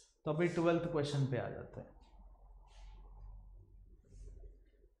 तो अभी 12th question पे आ जाते हैं.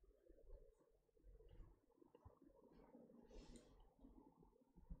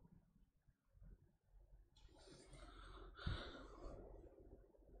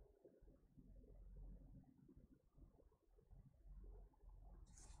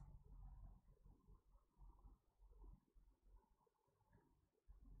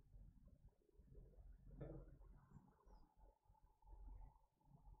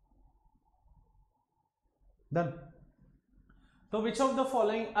 Done. So which of the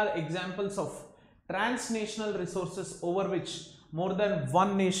following are examples of transnational resources over which more than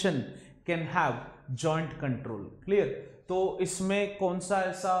one nation can have joint control? Clear? तो इसमें कौन सा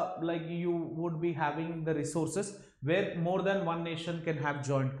ऐसा you would be having the resources where more than one nation can have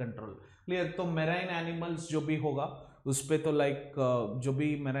joint control? Clear? तो marine animals जो भी होगा उस पे तो जो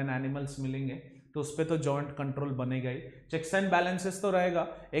भी marine animals मिलेंगे तो उस पर तो जॉइंट कंट्रोल बनेगा ही। चेक्स एंड बैलेंसेस तो रहेगा,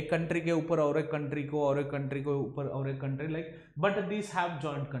 एक कंट्री के ऊपर और एक कंट्री को, और एक कंट्री के ऊपर और एक country, like, but these have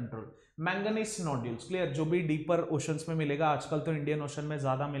joint control. Manganese nodules, clear, जो भी डीपर ओशंस में मिलेगा, आजकल तो इंडियन ओशन में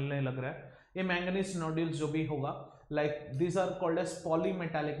ज्यादा मिलने लग रहा है ये मैंगनीज नोड्यूल्स जो भी होगा, like these are called as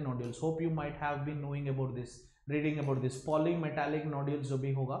polymetallic nodules. Hope you might have been knowing about this, reading about this polymetallic nodules जो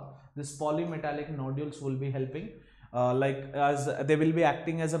भी होगा, this polymetallic nodules will be helping like as they will be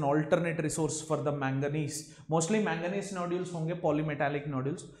acting as an alternate resource for the manganese. Mostly manganese nodules होंगे, polymetallic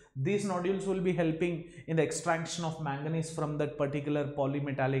nodules. These nodules will be helping in the extraction of manganese from that particular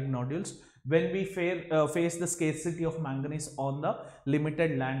polymetallic nodules when we face the scarcity of manganese on the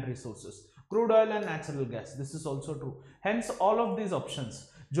limited land resources. Crude oil and natural gas, this is also true. Hence all of these options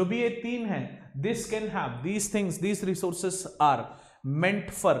जो भी ये तीन हैं, this can have these things, these resources are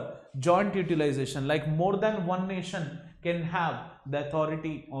meant for joint utilization, like more than one nation can have the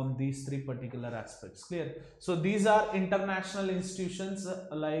authority on these three particular aspects, clear? So these are international institutions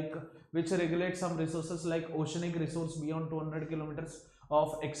like which regulate some resources, like oceanic resource beyond 200 kilometers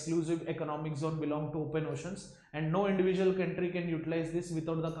of exclusive economic zone belong to open oceans, and no individual country can utilize this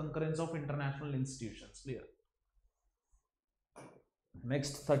without the concurrence of international institutions, clear?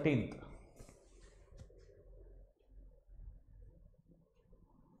 Next, 13th.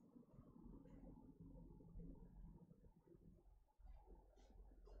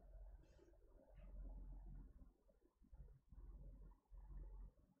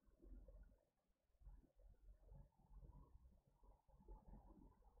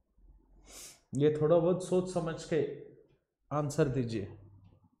 ये थोड़ा बहुत सोच समझ के answer दीजिए।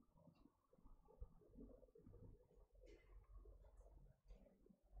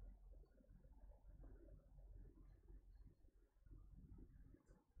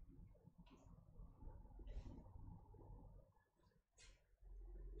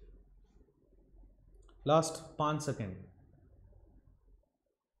 Last 5 second.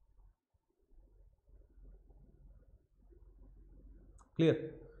 Clear?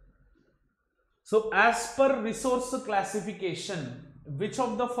 So as per resource classification, which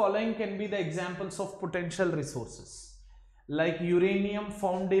of the following can be the examples of potential resources? Like uranium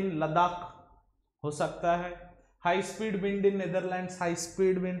found in Ladakh हो सकता है, high speed wind in Netherlands, high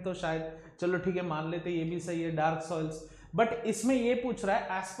speed wind तो शायद चलो ठीक है मान लेते ये भी सही है, डार्क सॉइल्स, बट इसमें ये पूछ रहा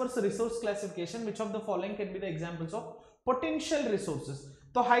है as per resource classification which of the following can be the examples of potential resources.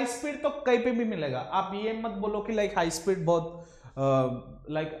 तो हाई स्पीड तो कहीं पे भी मिलेगा, आप ये मत बोलो कि लाइक हाई स्पीड बहुत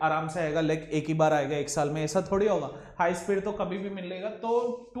लाइक आराम से आएगा, लाइक एक ही बार आएगा एक साल में, ऐसा थोड़ी होगा, हाई स्पीड तो कभी भी मिलेगा,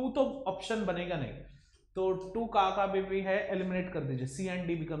 तो 2 तो ऑप्शन बनेगा नहीं, तो 2 का भी है, एलिमिनेट कर दीजिए, सी and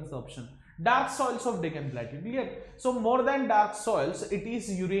D becomes the option. Dark soils of Deccan Plateau, clear? So more than dark soils, it is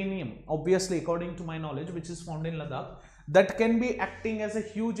uranium, obviously according to my knowledge, which is found in Ladakh, that can be acting as a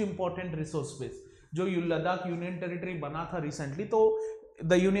huge important resource base. जो Ladakh union territory बना था recently, तो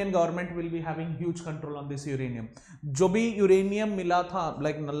the union government will be having huge control on this uranium. जो भी uranium मिला था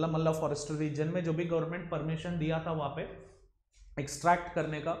like नल्ला मल्ला forest region में, जो भी गवर्नमेंट परमिशन दिया था वहां पे एक्सट्रैक्ट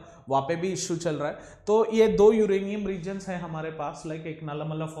करने का, वहां पे भी इश्यू चल रहा है। तो ये 2 यूरेनियम रीजन्स हैं हमारे पास, लाइक एक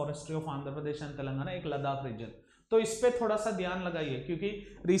नालामल्ला forestry of Andhra Pradesh and Telangana, एक लद्दाख रीजन। तो इस पे थोड़ा सा ध्यान लगाइए,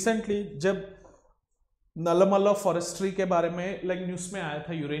 क्योंकि रिसेंटली जब नालामल्ला फॉरेस्ट्री के बारे में लाइक न्यूज में आया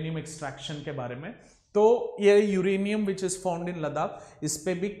था यूरेनियम एक्सट्रैक्शन के बारे में, तो ये uranium which is found in Ladakh, इस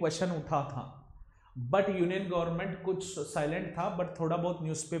पे भी क्वेश्चन उठा था, बट यूनियन गवर्नमेंट कुछ साइलेंट था, बट थोड़ा बहुत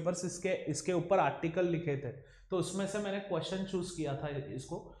न्यूज़पेपर्स इसके ऊपर आर्टिकल लिखे थे, तो उसमें से मैंने क्वेश्चन चूज किया था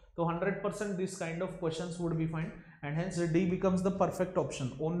इसको, तो 100% this kind of questions would be find, and hence D becomes the perfect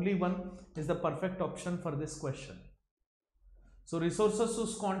option, only one is the perfect option for this question. So resources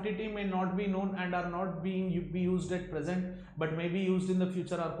whose quantity may not be known and are not being be used at present but may be used in the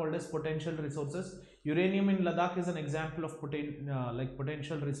future are called as potential resources. Uranium in Ladakh is an example of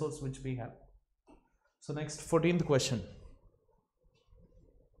potential resource which we have. So next, 14th question.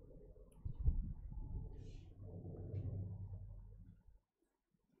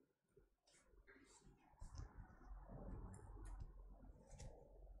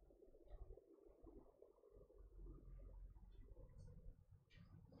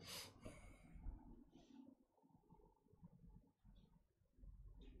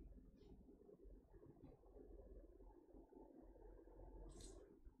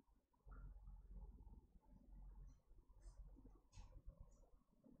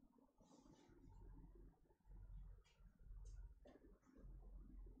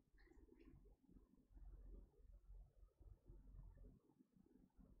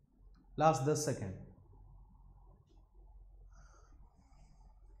 Last 10 seconds.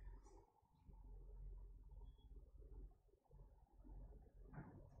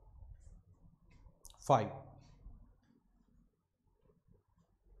 5.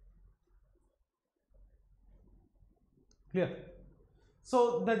 Clear? So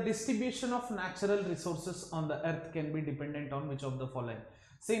the distribution of natural resources on the earth can be dependent on which of the following?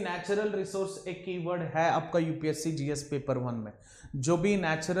 See, natural resource एक keyword है आपका UPSC GS paper 1 में. जो भी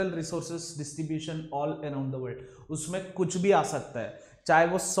natural resources distribution all around the world, उसमें कुछ भी आ सकता है, चाहे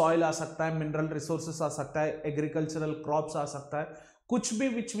वो सॉइल आ सकता है, मिनरल रिसोर्सेस आ सकता है, एग्रीकल्चरल क्रॉप्स आ सकता है, कुछ भी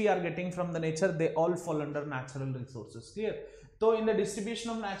which we are getting from the nature, they all fall under natural resources. Clear? तो in the distribution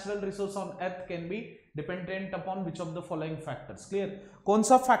of natural resource on earth can be dependent upon which of the following factors. Clear? कौन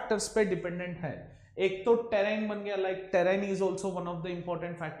सा factors पे dependent है? एक तो terrain बन गया, like terrain is also one of the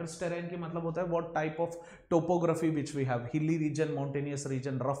important factors. Terrain की मतलब होता है what type of topography which we have, hilly region, mountainous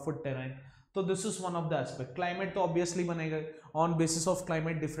region, rough terrain. तो this is one of the aspect. Climate तो obviously बनेगा. On basis of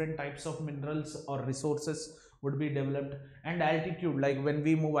climate different types of minerals और resources would be developed. And altitude, like when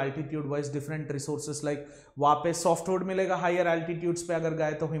we move altitude wise, different resources, like वहाँ पे softwood मिलेगा higher altitudes पे अगर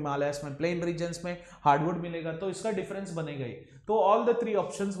गए तो हिमालयस में, plain regions में hardwood मिलेगा, तो इसका difference बनेगा ही. तो all the three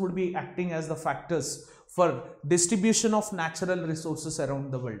options would be acting as the factors for distribution of natural resources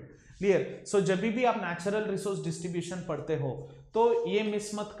around the world. Clear? So जब भी आप natural resource distribution पढ़ते हो तो ये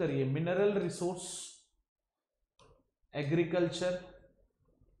मिस मत करिए. mineral resource, agriculture,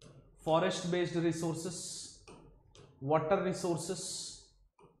 forest based resources, water resources.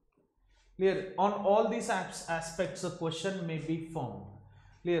 Clear? On all these aspects a question may be formed.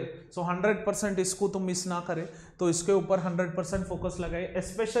 Clear? So 100% इसको तो मिस ना करें, तो इसके ऊपर 100% फोकस लगाए.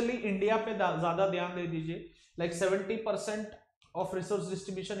 स्पेशली इंडिया पे ज्यादा ध्यान दे दीजिए. Like 70% of resource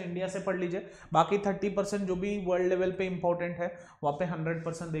distribution India से पढ़ लीजिए, बाकी 30% जो भी वर्ल्ड लेवल पे इंपॉर्टेंट है वहाँ पे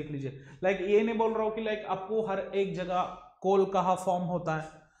 100% देख लीजिए. लाइक ये नहीं बोल रहा हूँ कि लाइक आपको हर एक जगह कोल कहाँ फॉर्म होता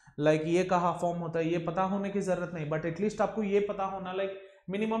है, लाइक ये कहाँ फॉर्म होता है, ये पता होने की जरूरत नहीं, बट एटलीस्ट आपको ये पता होना like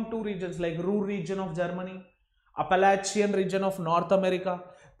minimum 2 regions, like Ruhr reason of Germany, अपैलाचियन reason of north America.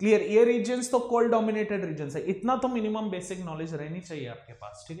 Clear? ये रीजन्स तो कोल्ड डोमिनेटेड रीजन्स है. इतना तो मिनिमम बेसिक नॉलेज रहनी चाहिए आपके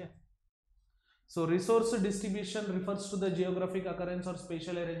पास. ठीक है? सो resource distribution refers to the geographic occurrence और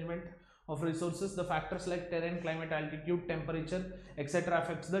special arrangement of resources. The factors like terrain, climate, altitude, temperature, etc.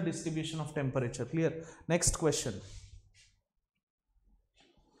 affects the distribution of temperature. Clear? Next question.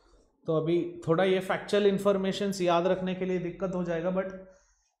 तो अभी थोड़ा ये फैक्चुअल इंफॉर्मेशन याद रखने के लिए दिक्कत हो जाएगा, बट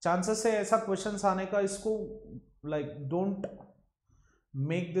चांसेस है ऐसा क्वेश्चन आने का. इसको like don't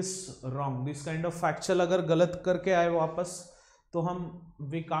make this wrong. This kind of factual अगर गलत करके आए वापस तो हम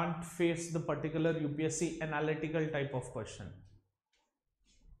we can't face the particular UPSC analytical type of question.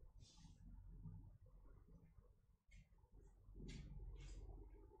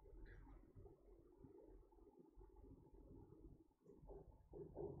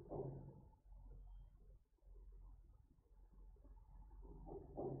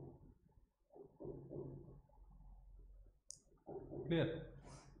 Clear?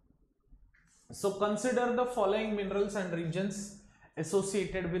 So consider the following minerals and regions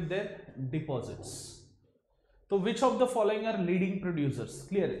associated with their deposits. तो which of the following are leading producers?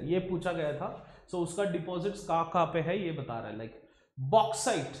 Clear? ये पूछा गया था. So उसका deposits कहाँ पे है ये बता रहा है. like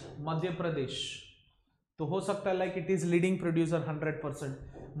bauxite मध्य प्रदेश, तो हो सकता है like it is leading producer 100%.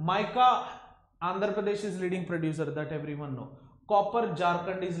 mica Andhra Pradesh is leading producer, that everyone know. copper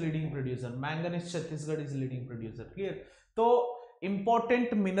Jharkhand is leading producer. manganese Chhattisgarh is leading producer. Clear? तो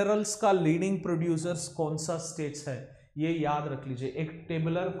इंपॉर्टेंट मिनरल्स का लीडिंग प्रोड्यूसर्स कौन सा स्टेट्स है ये याद रख लीजिए. एक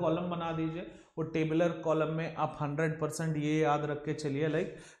टेबुलर कॉलम बना दीजिए, वो टेबुलर कॉलम में आप 100% ये याद रख के चलिए,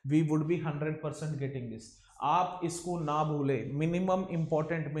 like we would be 100% getting this. आप इसको ना भूले. Minimum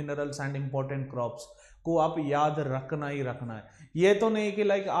important minerals and important crops को आप याद रखना ही रखना है. ये तो नहीं कि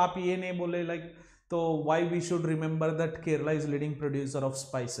लाइक आप ये नहीं बोले लाइक तो why we should remember that Kerala is leading producer of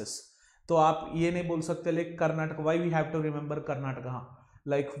spices. तो आप ये नहीं बोल सकते like Karnataka, why we have to remember Karnataka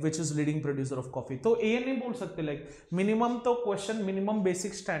like which is leading producer of coffee. तो ये नहीं बोल सकते. लाइक मिनिमम तो question, minimum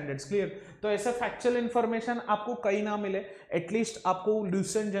basic standards. Clear? तो ऐसे फैक्चुअल इंफॉर्मेशन आपको कहीं ना मिले, एटलीस्ट आपको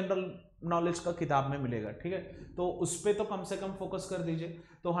लूसेंट जनरल नॉलेज का किताब में मिलेगा. ठीक है? तो उस पर तो कम से कम फोकस कर दीजिए.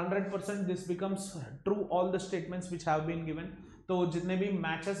 तो 100% this becomes true all the statements which have been given. तो जितने भी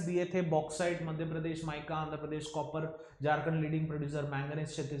मैचेस दिए थे, bauxite Madhya Pradesh, mica Andhra Pradesh, copper Jharkhand leading producer,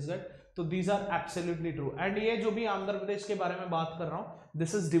 manganese Chhattisgarh, तो these are absolutely true. And ये जो भी आंध्र प्रदेश के बारे में बात कर रहा हूं,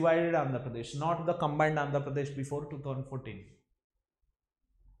 this is divided Andhra Pradesh, not the combined Andhra Pradesh before 2014.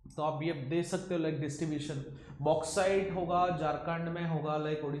 तो आप ये देख सकते हो लाइक डिस्ट्रीब्यूशन. बॉक्साइट होगा झारखंड में, होगा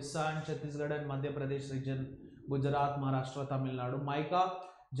like Orissa and Chhattisgarh and Madhya Pradesh reason, Gujarat, Maharashtra, Tamil Nadu. Mica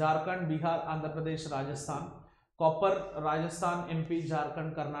Jharkhand, Bihar, Andhra Pradesh, Rajasthan. Copper Rajasthan, MP,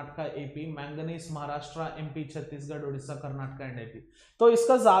 Jharkhand, Karnataka, AP, manganese Maharashtra, MP, Chhattisgarh, Orissa, Karnataka and AP. तो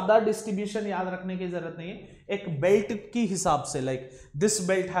इसका ज्यादा डिस्ट्रीब्यूशन याद रखने की जरूरत नहीं है, एक बेल्ट की हिसाब से, like this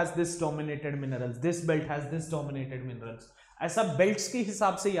belt has this dominated minerals, this belt has this dominated minerals, ऐसा बेल्ट्स के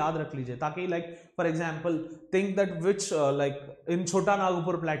हिसाब से याद रख लीजिए, ताकि like for example think that which like in छोटा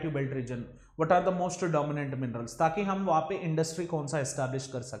Nagpur plateau belt reason what are the most dominant minerals, ताकि हम वहां पे इंडस्ट्री कौन सा एस्टैब्लिश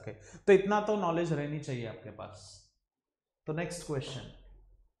कर सके। तो इतना तो नॉलेज रहनी चाहिए आपके पास। तो next question,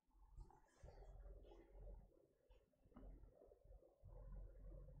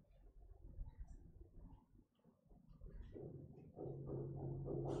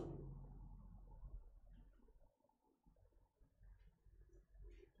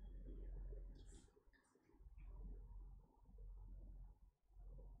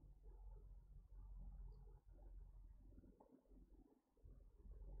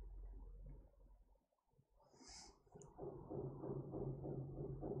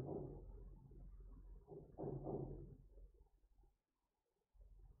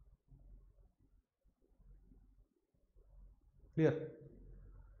 clear?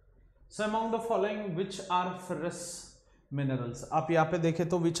 So among the following which are ferrous minerals, आप यहाँ पे देखें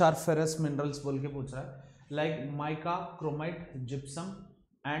तो विच आर फेरस मिनरल्स बोल के पूछ रहा है, like mica, chromite, gypsum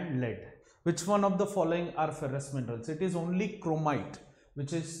and lead. Which one of the following are ferrous minerals? It is only chromite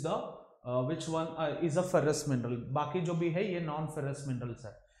which is the which one is a ferrous mineral, बाकी जो भी है ये नॉन फेरस मिनरल्स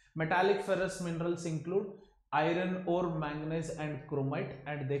है। Metallic ferrous minerals include iron और manganese and chromite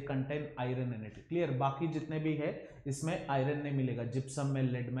and they contain iron in it. Clear? बाकी जितने भी है इसमें आयरन नहीं मिलेगा, जिप्सम में,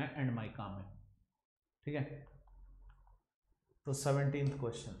 लेड में एंड माइका में। ठीक है, तो 17th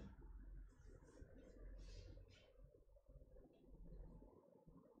question,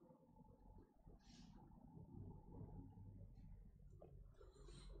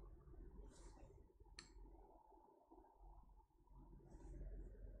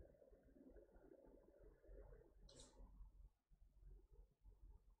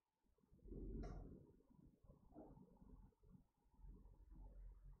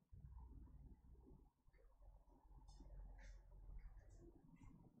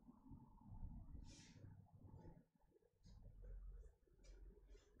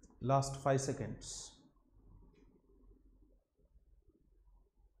 last 5 seconds।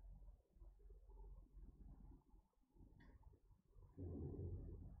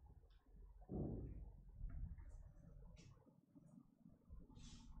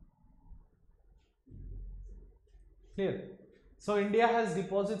 Clear? So India has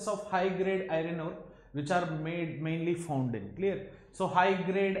deposits of high grade iron ore which are made mainly found in, clear? So high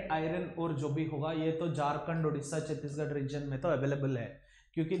grade iron ore जो भी होगा ये तो झारखंड, उड़ीसा, छत्तीसगढ़ रीजन में तो अवेलेबल है,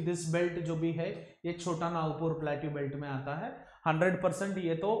 क्योंकि दिस बेल्ट जो भी है ये छोटा नागपुर प्लेट्यू बेल्ट में आता है। 100%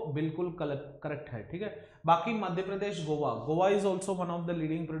 ये तो बिल्कुल करेक्ट है। ठीक है, बाकी Madhya Pradesh, Goa, Goa is also one of the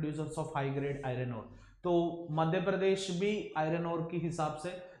leading producers of high grade iron ore. तो मध्य प्रदेश भी आयरन ओर के हिसाब से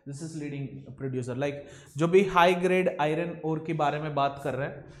this is leading producer. Like जो भी हाई ग्रेड आयरन ओर के बारे में बात कर रहे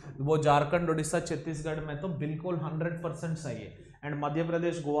हैं वो झारखंड, उड़ीसा, छत्तीसगढ़ में तो बिल्कुल 100% सही है, एंड मध्य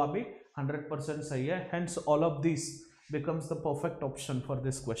प्रदेश, गोवा भी 100% सही है। Hence all of this becomes the perfect option for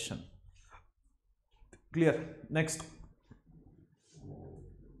this question. Clear? Next.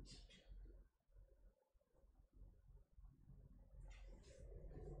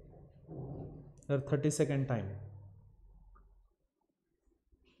 30-second time.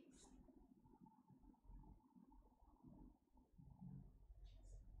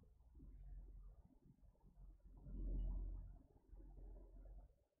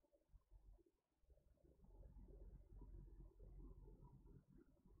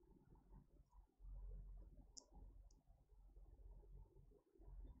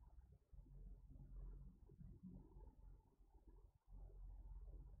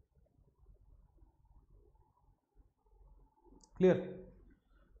 Clear?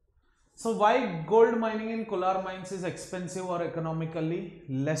 So why gold mining in Kolar mines is expensive or economically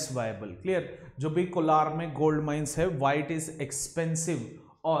less viable? Clear? जो भी कोलार में gold mines है, why it is expensive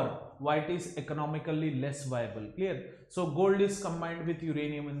or why it is economically less viable? Clear? So gold is combined with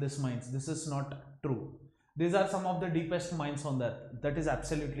uranium in this mines. This is not true. These are some of the deepest mines on that. That is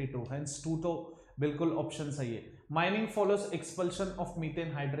absolutely true. Hence 2 तो बिल्कुल option सही है. Mining follows expulsion of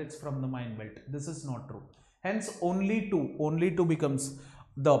methane hydrates from the mine belt. This is not true. Hence only two becomes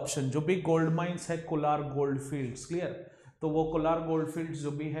the option. जो भी gold mines है, Kolar gold fields, clear? तो वो Kolar gold fields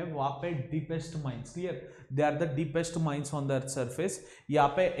जो भी है वहाँ पे deepest mines, clear? They are the deepest mines on the earth surface. यहाँ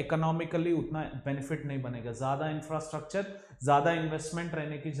पे इकोनॉमिकली उतना बेनिफिट नहीं बनेगा, ज्यादा इंफ्रास्ट्रक्चर, ज्यादा इन्वेस्टमेंट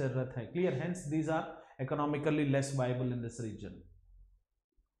रहने की जरूरत है, clear? Hence these are economically less viable in this reason.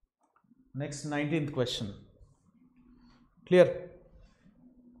 Next 19th question. Clear?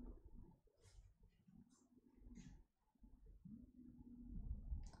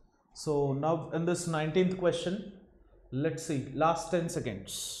 So now in this 19th question, let's see, last 10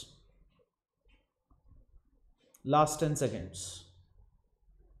 seconds. Last 10 seconds.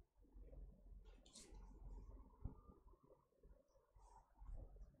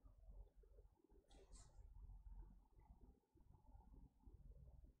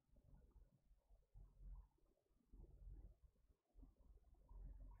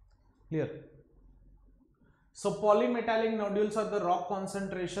 Clear? So polymetallic nodules are the rock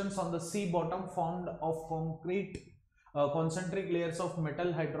concentrations on the sea bottom formed of concrete concentric layers of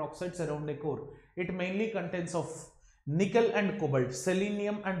metal hydroxides around a core. It mainly contains of निकल and cobalt,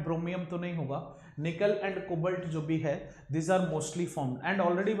 selenium and ब्रोमियम तो नहीं होगा, निकल and cobalt जो भी है this are mostly formed. And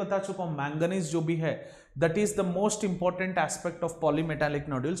already बता चुका हूं मैंगनीज जो भी है that is the most important aspect of polymetallic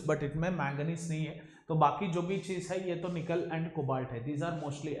nodules, but इनमें मैंगनीज नहीं है. तो बाकी जो भी चीज है ये तो निकल एंड कोबाल्ट है. These are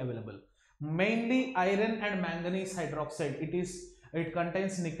mostly available. Mainly iron and manganese hydroxide. It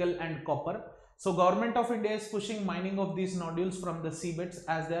contains nickel and copper. So government of India is pushing mining of these nodules from the seabeds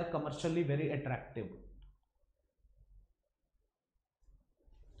as they are commercially very attractive.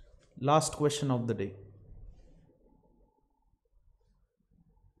 Last question of the day.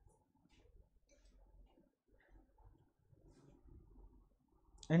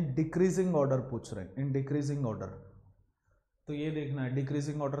 And decreasing order पूछ रहे हैं. In decreasing order. तो ये देखना है,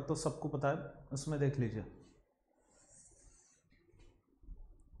 decreasing order तो सबको पता है, उसमें देख लीजिए.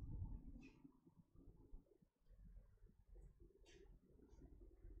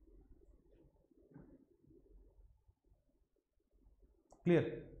 Clear?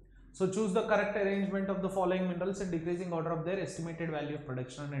 So choose the correct arrangement of the following minerals in decreasing order of their estimated value of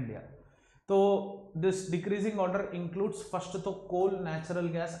production in India. तो this decreasing order includes first तो कोल, नेचुरल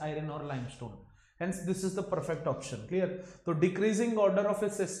गैस, आयरन और limestone. Hence this is the perfect option. Clear? तो decreasing order of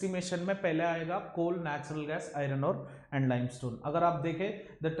इस estimation में पहले आएगा कोल, natural gas, iron और and limestone. अगर आप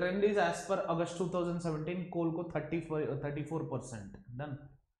देखें the trend is as per अगस्त 2017 कोल को 34%. डन.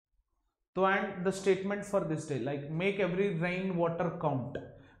 तो and the statement for this day like make every rain water count.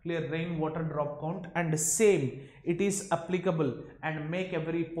 Clear? Rain water drop count and same it is applicable and make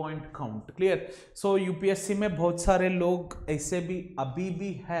every point count. Clear? So UPSC में बहुत सारे लोग ऐसे भी अभी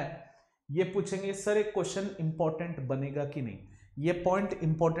भी है, ये पूछेंगे सर एक क्वेश्चन इंपॉर्टेंट बनेगा कि नहीं, ये पॉइंट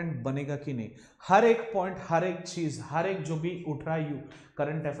इंपॉर्टेंट बनेगा कि नहीं. हर एक पॉइंट, हर एक चीज, हर एक जो भी उठ रहा है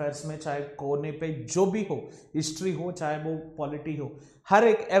करंट अफेयर्स में, चाहे कोने पे जो भी हो, हिस्ट्री हो चाहे वो पॉलिटी हो, हर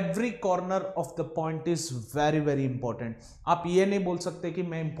एक every corner of the point is very very important. आप ये नहीं बोल सकते कि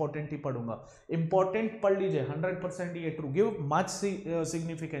मैं इंपॉर्टेंट ही पढ़ूंगा. इंपॉर्टेंट पढ़ लीजिए, 100% ये true. Give much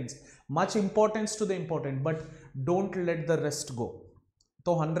significance, much importance to the important, but don't let the rest गो.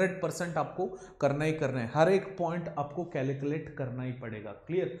 तो 100% आपको करना ही करना है, हर एक पॉइंट आपको कैलकुलेट करना ही पड़ेगा.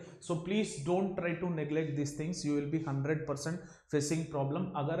 Clear? So please don't try to neglect this things, you will be 100% facing problem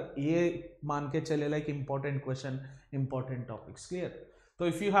अगर ये मान के चले like important question, important topics. Clear? तो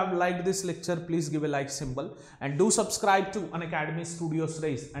if you have liked this lecture please give a like symbol and do subscribe to Unacademy studios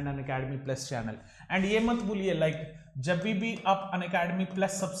race and Unacademy plus channel. And ये मत भूलिए like जब भी आप अनअकैडमी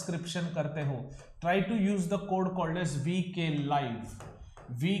प्लस सब्सक्रिप्शन करते हो, try to use the code called as VK Live.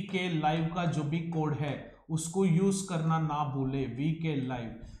 VK Live का जो भी कोड है उसको यूज करना ना भूले, VK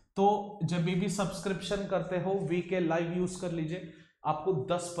Live. तो जब भी सब्सक्रिप्शन करते हो VK Live यूज कर लीजिए, आपको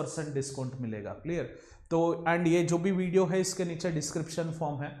 10% डिस्काउंट मिलेगा. क्लियर? तो एंड ये जो भी वीडियो है इसके नीचे डिस्क्रिप्शन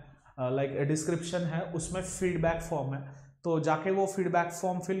फॉर्म है, लाइक डिस्क्रिप्शन है, उसमें फीडबैक फॉर्म है, तो जाके वो फीडबैक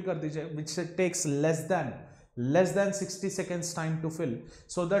फॉर्म फिल कर दीजिए, which takes less than 60 seconds time to fill,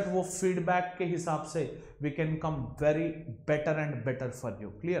 so that वो फीडबैक के हिसाब से we can come very better and better for you.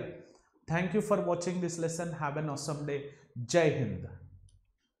 Clear? Thank you for watching this lesson. Have an awesome day. जय हिंद.